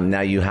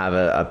 Now you have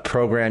a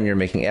program. You're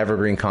making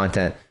evergreen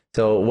content.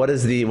 So what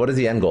is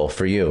the end goal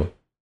for you?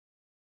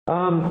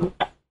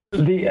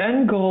 The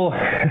end goal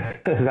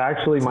is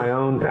actually my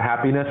own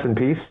happiness and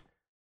peace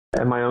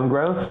and my own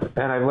growth.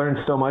 And I've learned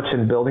so much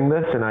in building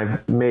this, and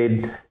I've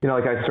made,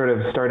 like I sort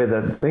of started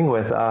the thing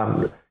with,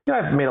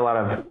 I've made a lot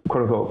of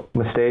quote unquote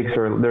mistakes,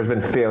 or there's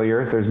been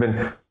failures. There's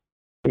been,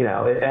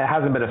 it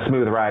hasn't been a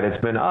smooth ride. It's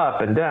been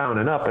up and down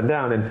and up and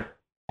down. And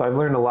so I've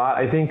learned a lot.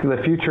 I think the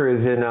future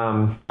is in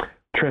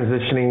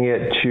transitioning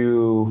it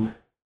to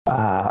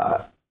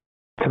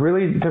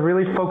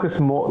really focus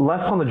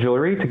less on the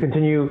jewelry, to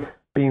continue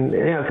being,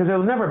 because it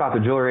was never about the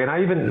jewelry. And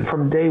I even,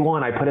 from day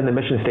one, I put in the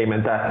mission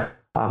statement that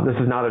this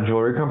is not a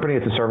jewelry company,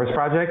 it's a service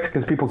project,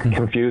 because people can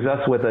confuse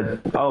us with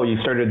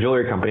you started a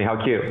jewelry company, how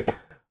cute.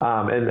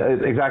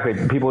 And exactly,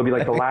 people would be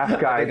like, the last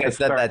guy. I think I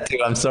said that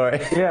too, I'm sorry.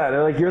 Yeah,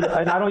 they're like,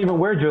 and I don't even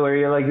wear jewelry.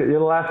 You're the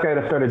last guy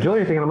to start a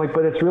jewelry thing. And I'm like,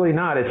 but it's really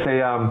not. It's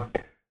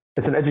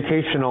an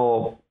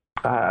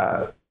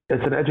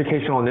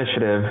educational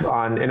initiative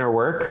on inner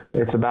work.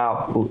 It's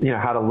about,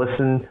 how to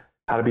listen,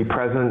 how to be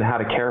present, how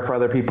to care for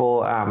other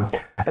people.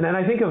 And then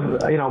I think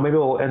of, maybe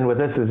we'll end with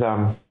this, is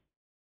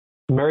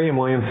Marianne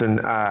Williamson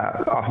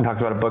often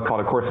talks about a book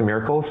called A Course in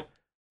Miracles.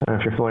 I don't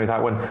know if you're familiar with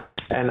that one.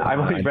 And I've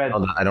only read...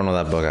 I don't know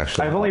that book,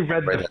 actually. I've only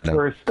read the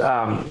first,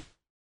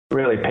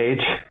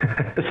 page.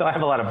 So I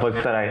have a lot of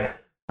books that I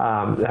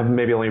have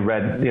maybe only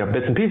read,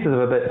 bits and pieces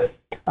of it.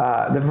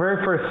 But the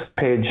very first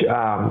page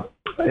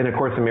in A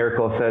Course in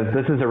Miracles says,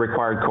 this is a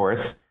required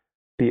course.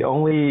 The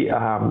only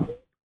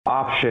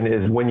option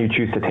is when you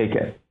choose to take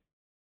it.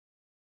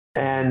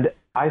 And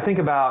I think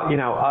about,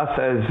 us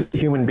as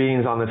human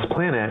beings on this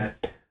planet,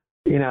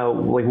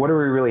 what are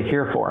we really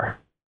here for?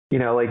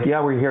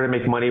 We're here to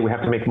make money. We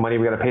have to make money.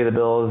 We got to pay the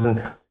bills.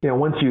 And,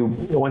 once you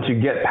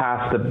get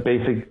past the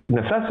basic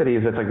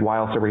necessities, it's like, why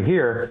else are we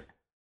here?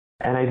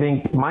 And I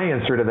think my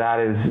answer to that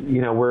is,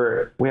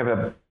 we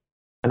have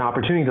an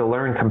opportunity to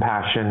learn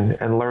compassion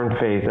and learn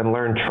faith and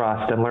learn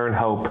trust and learn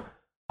hope.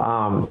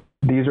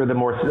 These are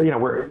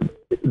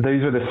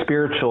these are the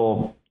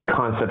spiritual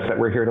concepts that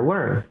we're here to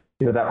learn,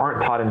 that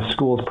aren't taught in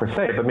schools per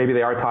se, but maybe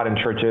they are taught in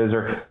churches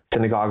or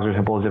synagogues or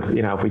temples if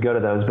we go to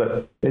those.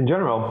 But in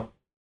general,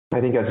 I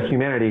think as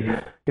humanity,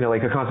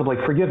 like a concept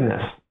like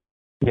forgiveness,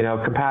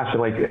 compassion,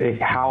 like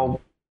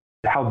how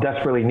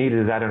desperately needed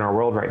is that in our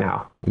world right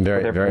now?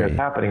 Very, very. That's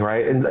happening,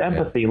 right? And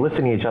empathy,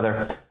 listening to each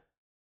other.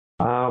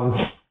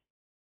 And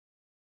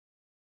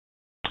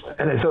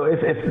so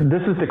if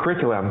this is the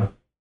curriculum,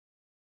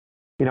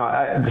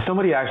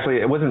 somebody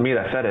actually, it wasn't me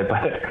that said it,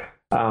 but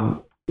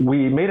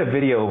we made a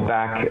video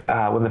back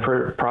when the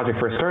project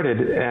first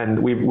started, and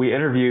we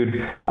interviewed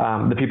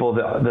the people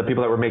that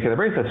were making the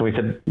bracelets, and we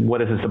said,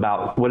 what is this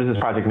about? What does this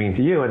project mean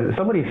to you? And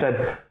somebody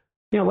said,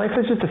 life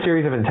is just a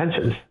series of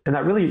intentions. And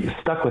that really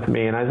stuck with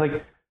me. And I was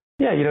like,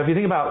 yeah, if you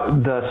think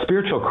about the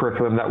spiritual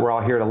curriculum that we're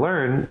all here to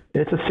learn,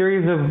 it's a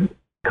series of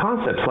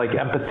concepts like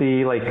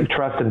empathy, like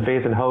trust and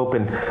faith and hope.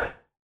 And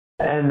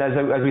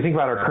as we think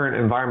about our current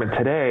environment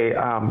today,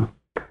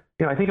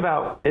 I think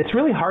about, it's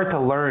really hard to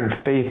learn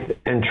faith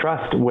and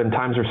trust when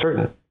times are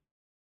certain,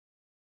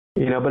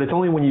 but it's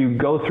only when you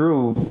go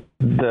through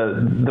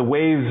the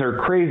waves are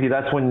crazy,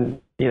 that's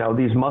when,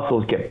 these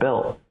muscles get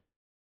built.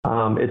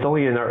 It's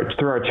only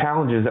through our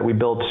challenges that we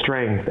build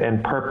strength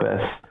and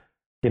purpose,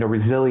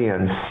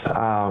 resilience,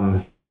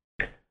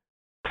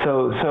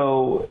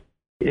 So,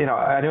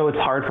 I know it's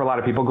hard for a lot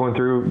of people going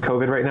through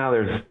COVID right now.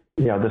 There's,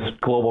 this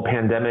global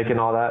pandemic and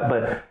all that,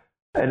 but,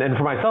 and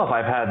for myself,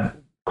 I've had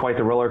quite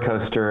the roller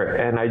coaster,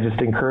 and I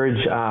just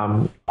encourage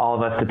all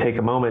of us to take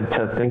a moment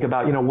to think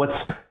about,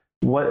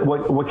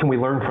 what can we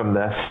learn from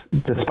this,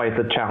 despite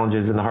the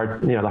challenges and the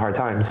hard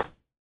times.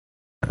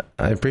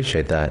 I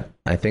appreciate that.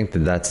 I think that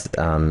that's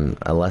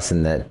a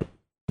lesson that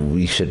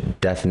we should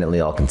definitely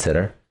all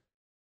consider,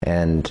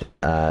 and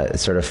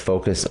sort of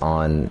focus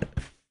on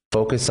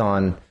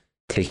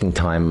taking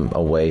time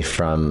away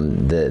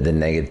from the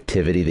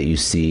negativity that you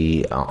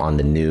see on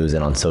the news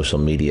and on social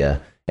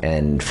media,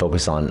 and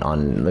focus on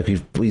like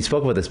we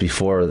spoke about this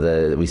before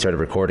we started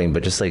recording,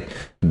 but just like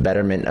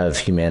betterment of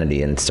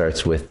humanity. And it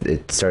starts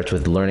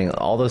with learning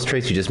all those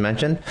traits you just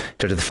mentioned,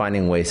 starts with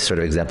finding ways to sort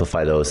of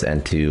exemplify those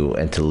and to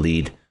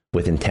lead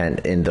with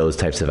intent in those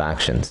types of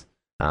actions.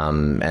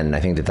 And I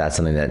think that that's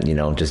something that,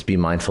 just be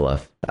mindful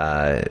of,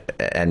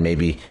 and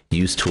maybe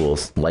use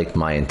tools like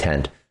My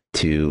Intent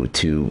to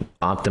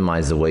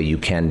optimize the way you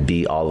can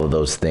be all of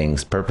those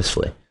things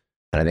purposefully.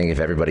 And I think if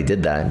everybody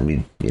did that,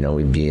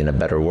 we'd be in a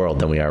better world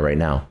than we are right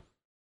now.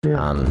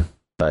 Yeah.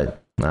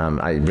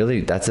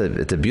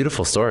 It's a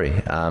beautiful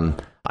story. I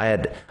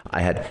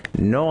had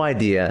no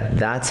idea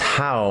that's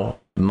how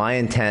My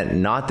Intent,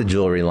 not the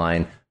jewelry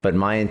line, but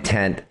My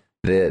Intent,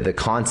 the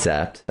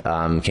concept,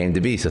 came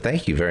to be. So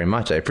thank you very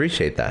much. I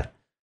appreciate that.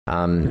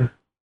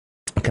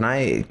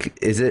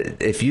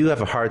 If you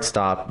have a hard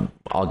stop,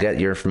 I'll get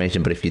your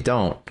information, but if you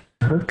don't,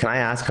 can I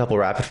ask a couple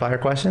rapid fire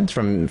questions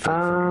from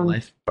your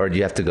life, or do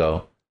you have to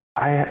go?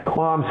 I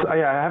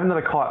have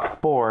another call at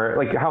 4.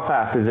 Like, how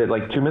fast is it?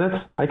 Like 2 minutes?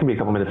 I can be a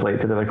couple minutes late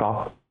to another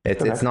call.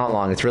 It's not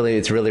long. It's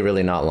really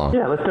not long.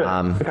 Yeah, let's do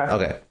it.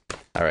 Okay.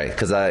 All right.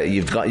 Cause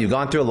you've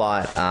gone through a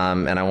lot.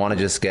 And I want to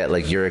just get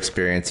like your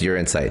experience, your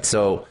insight.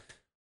 So,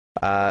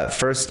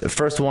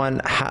 first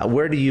one,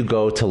 where do you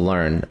go to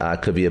learn?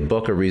 Could be a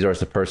book, a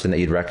resource, a person that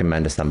you'd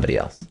recommend to somebody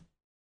else.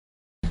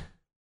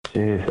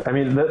 Jeez. I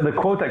mean, the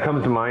quote that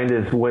comes to mind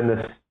is, when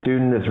the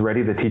student is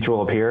ready, the teacher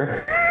will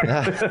appear.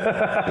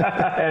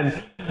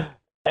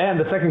 And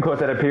the second quote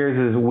that appears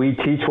is, we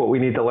teach what we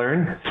need to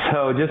learn.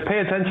 So just pay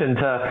attention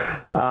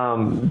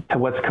to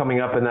what's coming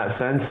up in that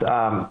sense.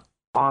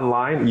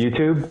 Online,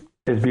 YouTube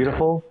is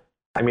beautiful.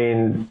 I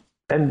mean,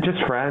 and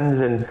just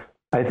friends. And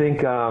I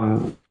think,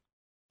 I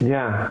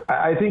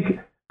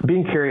think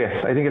being curious,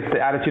 I think it's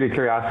the attitude of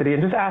curiosity,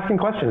 and just asking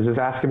questions,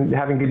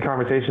 having good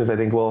conversations, I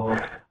think will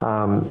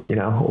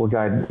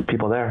guide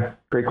people there.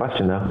 Great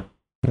question, though.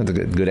 That's a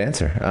good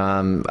answer.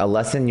 A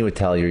lesson you would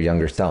tell your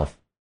younger self.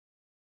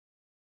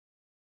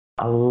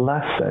 A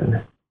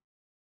lesson.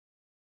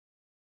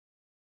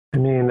 I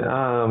mean,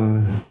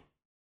 I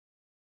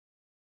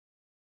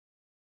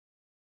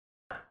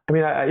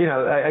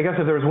guess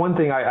if there was one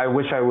thing I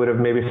wish I would have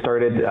maybe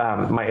started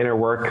my inner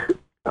work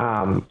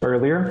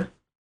earlier.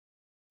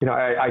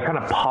 I kind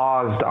of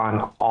paused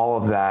on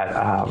all of that,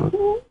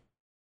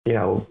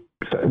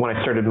 when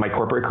I started my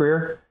corporate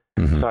career.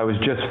 Mm-hmm. So I was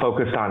just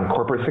focused on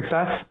corporate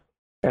success.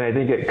 And I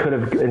think it could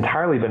have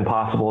entirely been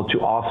possible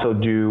to also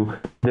do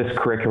this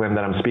curriculum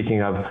that I'm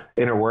speaking of,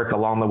 inner work,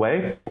 along the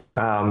way.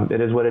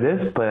 It is what it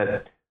is,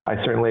 but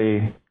I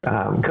certainly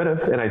could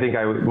have. And I think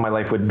my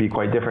life would be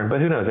quite different.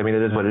 But who knows? I mean,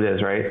 it is what it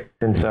is, right?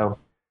 And so,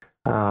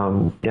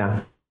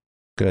 yeah.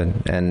 Good.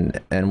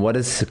 And what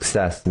does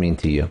success mean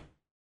to you?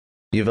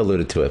 You've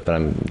alluded to it, but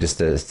I'm just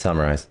to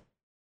summarize.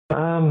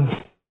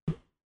 I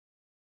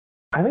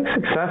think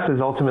success is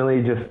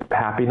ultimately just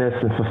happiness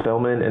and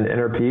fulfillment and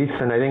inner peace.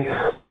 And I think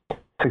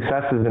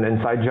success is an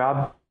inside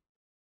job.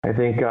 I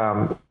think,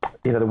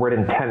 the word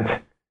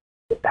intent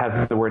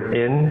has the word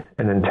in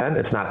and intent.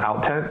 It's not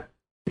outent,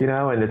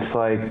 and it's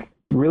like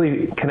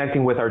really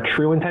connecting with our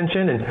true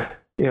intention. And,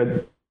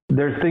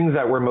 there's things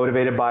that we're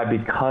motivated by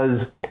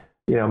because,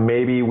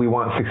 maybe we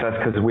want success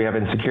because we have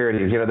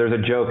insecurities. There's a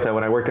joke that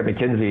when I worked at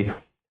McKinsey,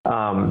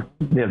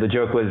 the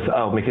joke was,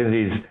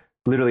 McKinsey's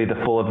literally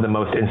full of the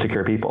most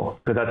insecure people,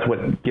 because that's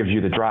what gives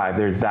you the drive.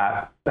 There's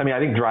that. I mean, I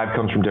think drive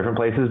comes from different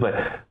places, but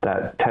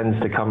that tends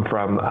to come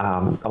from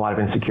a lot of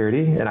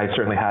insecurity. And I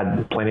certainly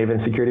had plenty of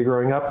insecurity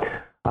growing up.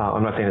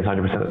 I'm not saying it's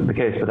 100% the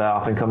case, but that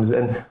often comes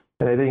in.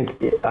 And I think,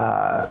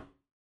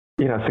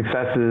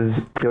 success is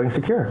feeling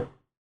secure,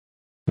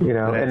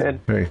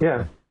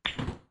 yeah.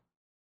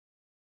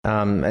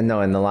 And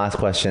the last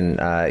question,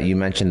 you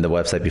mentioned the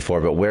website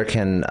before, but where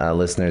can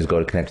listeners go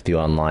to connect with you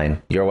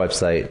online? Your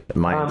website,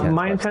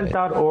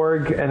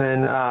 myintent.org. And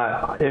then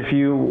if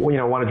you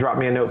want to drop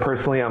me a note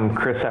personally, I'm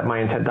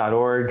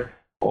chris@myintent.org,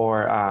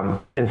 or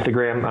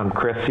Instagram, I'm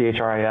Chris,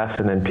 CHRIS,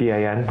 and then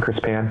PAN, Chris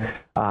Pan.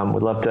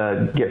 Would love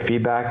to get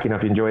feedback.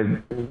 If you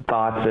enjoyed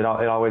thoughts, it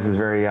always is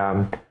very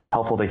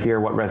helpful to hear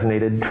what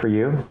resonated for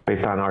you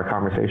based on our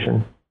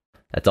conversation.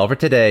 That's all for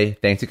today.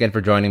 Thanks again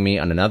for joining me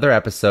on another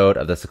episode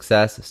of the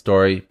Success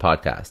Story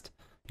Podcast.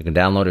 You can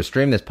download or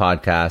stream this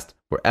podcast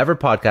wherever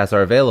podcasts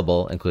are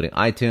available, including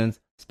iTunes,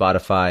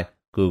 Spotify,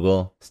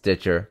 Google,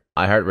 Stitcher,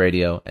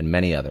 iHeartRadio, and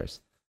many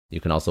others.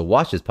 You can also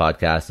watch this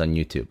podcast on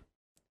YouTube.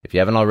 If you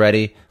haven't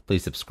already,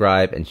 please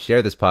subscribe and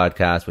share this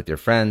podcast with your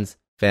friends,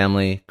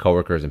 family,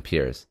 coworkers, and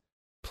peers.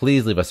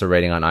 Please leave us a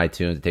rating on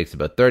iTunes. It takes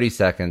about 30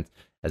 seconds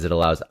as it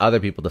allows other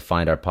people to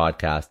find our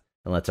podcast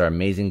and lets our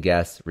amazing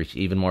guests reach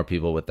even more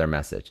people with their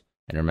message.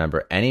 And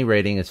remember, any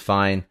rating is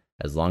fine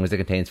as long as it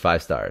contains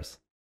 5 stars.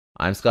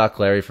 I'm Scott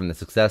Clary from the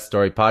Success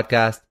Story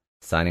Podcast,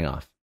 signing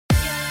off.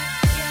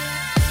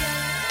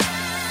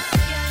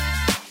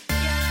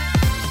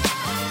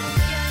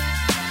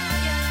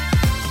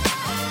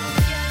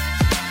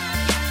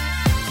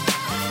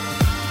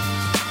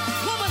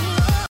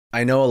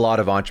 I know a lot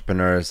of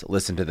entrepreneurs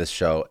listen to this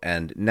show,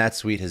 and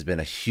NetSuite has been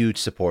a huge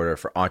supporter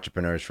for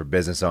entrepreneurs, for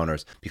business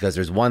owners, because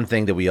there's one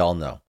thing that we all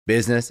know.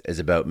 Business is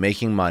about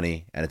making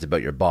money, and it's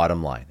about your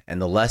bottom line.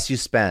 And the less you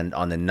spend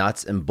on the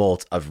nuts and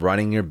bolts of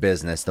running your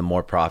business, the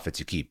more profits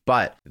you keep.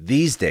 But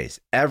these days,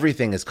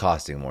 everything is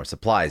costing more.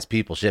 Supplies,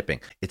 people,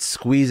 shipping. It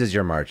squeezes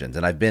your margins,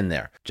 and I've been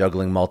there,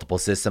 juggling multiple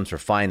systems for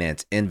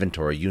finance,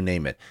 inventory, you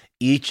name it,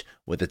 each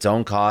with its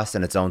own costs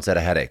and its own set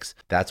of headaches.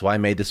 That's why I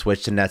made the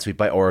switch to NetSuite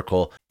by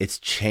Oracle. It's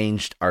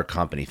changed our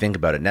company. Think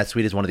about it.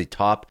 NetSuite is one of the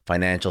top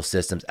financial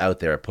systems out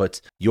there. It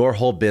puts your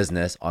whole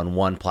business on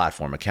one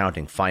platform,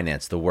 accounting,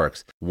 finance, the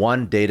works.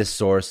 One data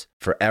source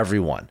for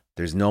everyone.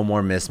 There's no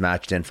more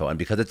mismatched info. And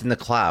because it's in the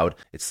cloud,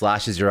 it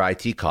slashes your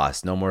IT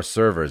costs. No more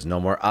servers, no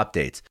more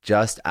updates.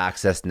 Just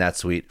access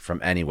NetSuite from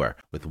anywhere.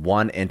 With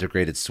one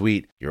integrated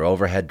suite, your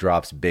overhead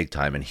drops big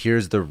time. And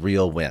here's the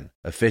real win.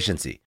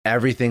 Efficiency.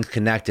 Everything's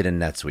connected in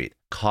NetSuite.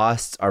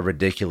 Costs are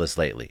ridiculous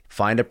lately.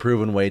 Find a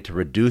proven way to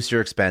reduce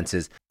your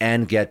expenses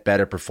and get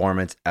better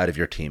performance out of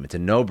your team. It's a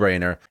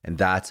no-brainer, and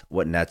that's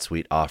what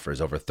NetSuite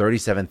offers. Over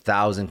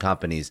 37,000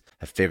 companies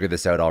have figured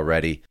this out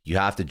already. You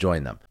have to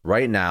join them.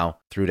 Right now,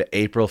 through to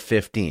April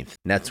 15th,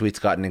 NetSuite's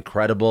got an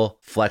incredible,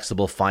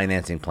 flexible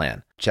financing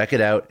plan. Check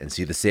it out and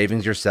see the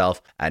savings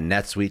yourself at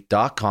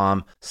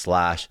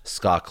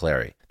netsuite.com/Scott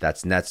Clary.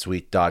 That's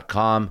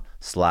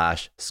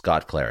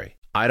netsuite.com/Scott Clary.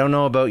 I don't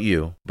know about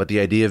you, but the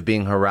idea of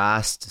being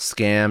harassed,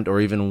 scammed, or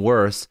even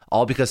worse,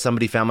 all because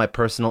somebody found my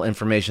personal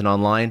information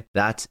online,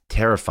 that's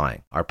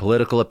terrifying. Our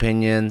political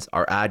opinions,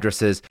 our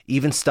addresses,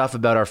 even stuff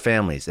about our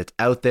families, it's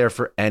out there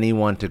for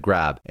anyone to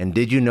grab. And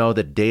did you know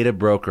that data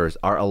brokers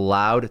are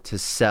allowed to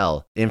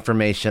sell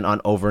information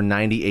on over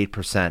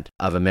 98%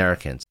 of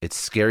Americans? It's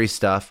scary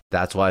stuff.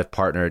 That's why I've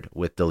partnered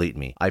with Delete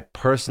Me. I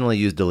personally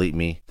use Delete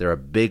Me. They're a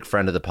big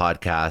friend of the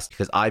podcast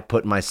because I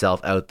put myself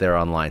out there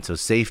online. So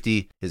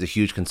safety is a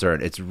huge concern.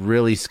 It's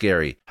really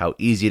scary how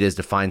easy it is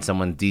to find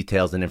someone's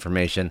details and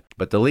information,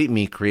 but Delete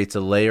Me creates a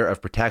layer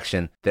of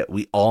protection that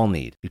we all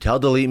need. You tell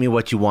Delete Me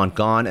what you want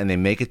gone, and they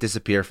make it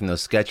disappear from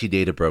those sketchy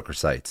data broker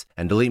sites.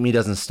 And Delete Me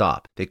doesn't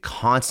stop. They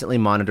constantly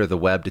monitor the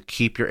web to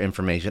keep your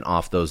information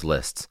off those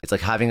lists. It's like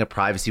having a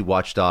privacy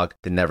watchdog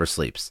that never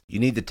sleeps. You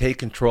need to take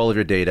control of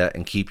your data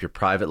and keep your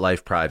private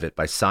life private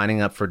by signing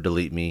up for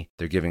Delete Me.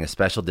 They're giving a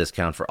special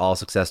discount for all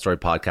Success Story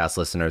podcast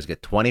listeners.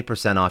 Get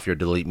 20% off your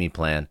Delete Me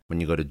plan when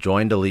you go to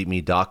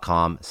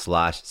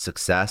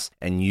joindeleteme.com/success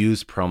and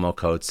use promo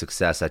code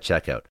success at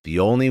checkout. The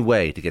only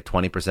way to get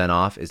 20%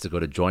 off is to go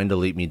to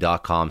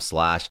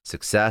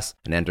joindeleteme.com/success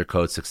and enter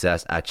code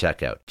success at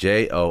checkout.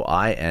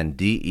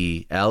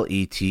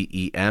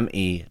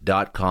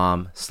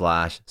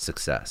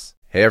 joindeleteme.com/success.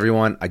 Hey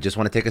everyone, I just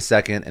want to take a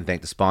second and thank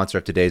the sponsor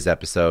of today's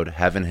episode,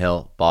 Heaven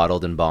Hill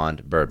Bottled and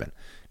Bond Bourbon.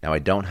 Now, I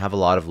don't have a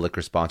lot of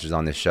liquor sponsors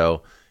on this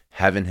show.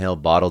 Heaven Hill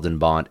Bottled and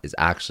Bond is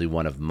actually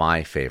one of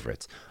my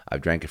favorites.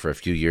 I've drank it for a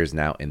few years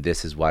now, and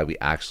this is why we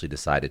actually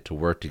decided to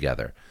work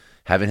together.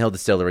 Heaven Hill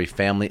Distillery,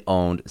 family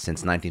owned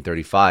since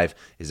 1935,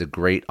 is a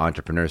great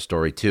entrepreneur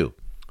story too.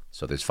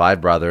 So there's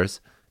 5 brothers.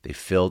 They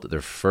filled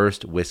their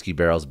first whiskey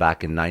barrels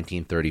back in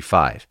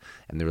 1935,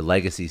 and their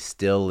legacy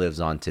still lives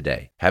on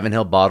today. Heaven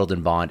Hill Bottled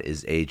and Bond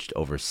is aged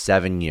over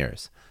 7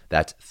 years.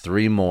 That's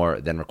 3 more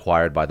than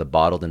required by the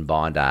Bottled and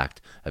Bond Act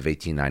of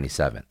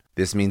 1897.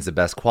 This means the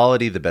best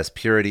quality, the best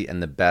purity,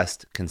 and the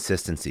best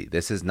consistency.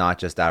 This is not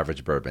just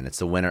average bourbon. It's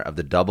the winner of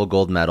the double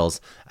gold medals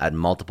at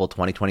multiple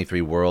 2023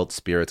 World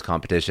Spirits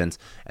competitions,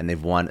 and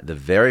they've won the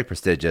very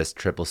prestigious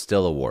Triple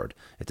Still Award.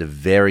 It's a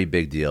very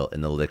big deal in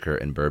the liquor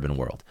and bourbon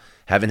world.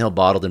 Heaven Hill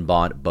Bottled and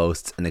Bond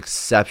boasts an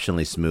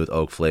exceptionally smooth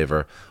oak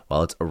flavor,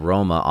 while its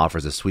aroma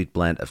offers a sweet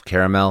blend of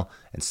caramel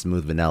and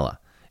smooth vanilla.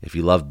 If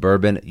you love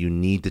bourbon, you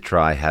need to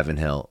try Heaven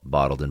Hill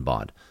Bottled and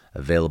Bond.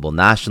 Available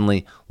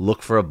nationally,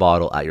 look for a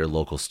bottle at your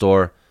local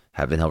store.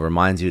 Heaven Hill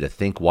reminds you to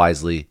think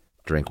wisely,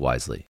 drink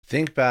wisely.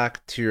 Think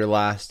back to your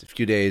last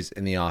few days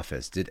in the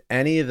office. Did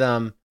any of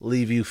them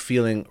leave you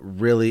feeling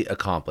really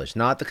accomplished?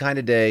 Not the kind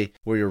of day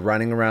where you're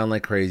running around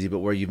like crazy, but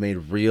where you've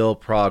made real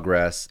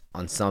progress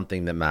on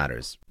something that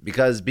matters.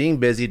 Because being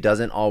busy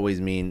doesn't always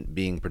mean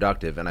being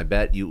productive, and I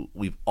bet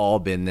we've all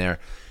been there.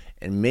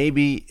 And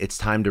maybe it's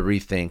time to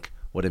rethink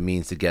what it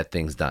means to get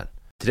things done.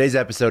 Today's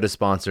episode is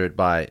sponsored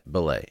by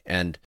Belay,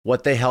 and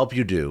what they help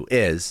you do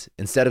is,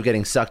 instead of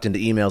getting sucked into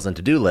emails and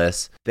to-do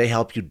lists, they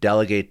help you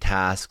delegate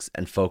tasks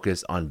and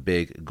focus on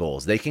big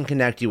goals. They can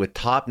connect you with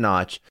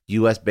top-notch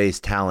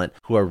US-based talent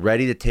who are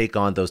ready to take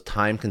on those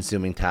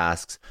time-consuming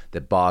tasks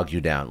that bog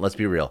you down. Let's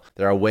be real.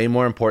 There are way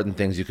more important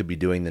things you could be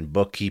doing than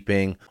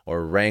bookkeeping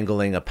or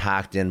wrangling a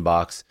packed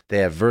inbox. They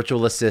have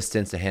virtual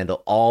assistants to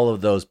handle all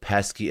of those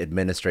pesky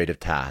administrative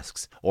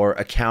tasks, or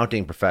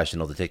accounting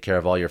professionals to take care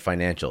of all your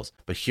financials.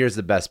 But here's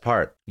the best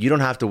part. You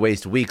don't have to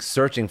waste weeks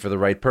searching for the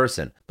right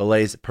person.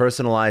 Belay's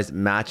personalized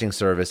matching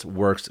service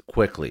works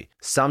quickly,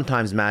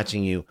 sometimes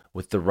matching you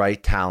with the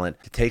right talent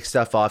to take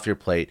stuff off your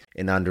plate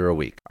in under a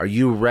week. Are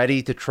you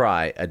ready to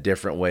try a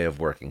different way of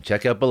working?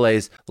 Check out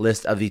Belay's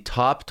list of the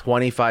top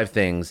 25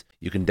 things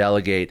you can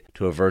delegate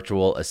to a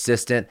virtual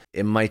assistant.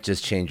 It might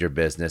just change your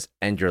business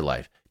and your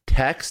life.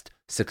 Text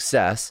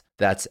SUCCESS,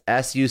 that's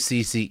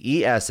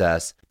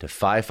SUCCESS, to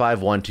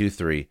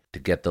 55123 to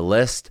get the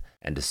list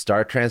and to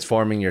start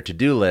transforming your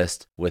to-do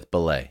list with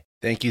Belay.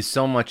 Thank you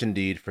so much,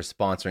 Indeed, for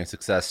sponsoring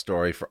Success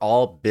Story. For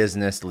all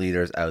business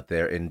leaders out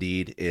there,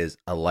 Indeed is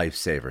a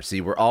lifesaver.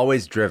 See, we're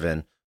always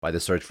driven by the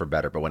search for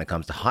better, but when it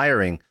comes to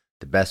hiring,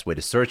 the best way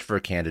to search for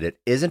a candidate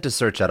isn't to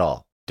search at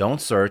all.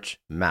 Don't search,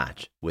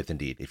 match with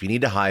Indeed. If you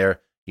need to hire,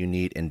 you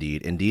need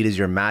Indeed. Indeed is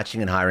your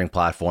matching and hiring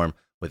platform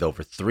with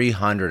over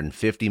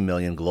 350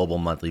 million global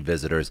monthly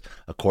visitors,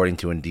 according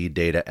to Indeed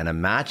data, and a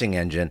matching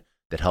engine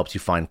that helps you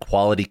find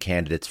quality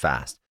candidates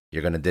fast.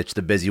 You're going to ditch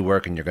the busy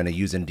work and you're going to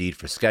use Indeed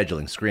for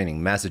scheduling,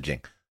 screening,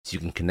 messaging, so you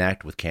can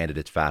connect with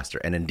candidates faster.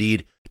 And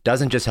Indeed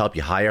doesn't just help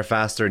you hire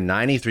faster.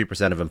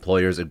 93% of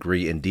employers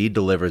agree Indeed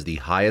delivers the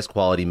highest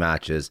quality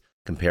matches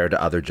compared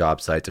to other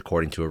job sites,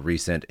 according to a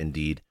recent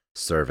Indeed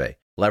survey.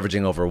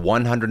 Leveraging over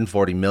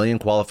 140 million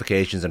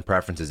qualifications and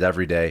preferences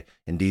every day,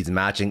 Indeed's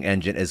matching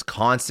engine is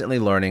constantly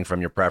learning from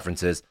your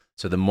preferences,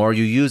 so the more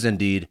you use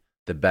Indeed,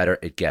 the better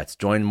it gets.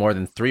 Join more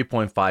than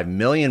 3.5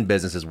 million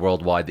businesses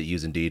worldwide that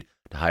use Indeed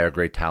to hire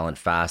great talent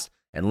fast.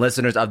 And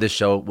listeners of this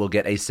show will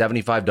get a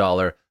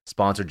 $75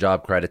 sponsored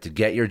job credit to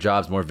get your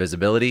jobs more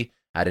visibility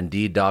at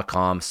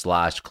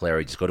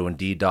Indeed.com/Clary. Just go to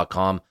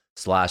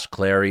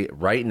Indeed.com/Clary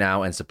right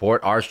now and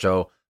support our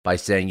show by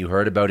saying you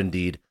heard about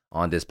Indeed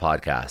on this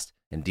podcast.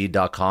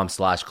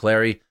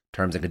 Indeed.com/Clary.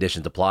 Terms and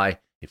conditions apply.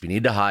 If you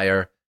need to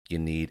hire, you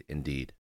need Indeed.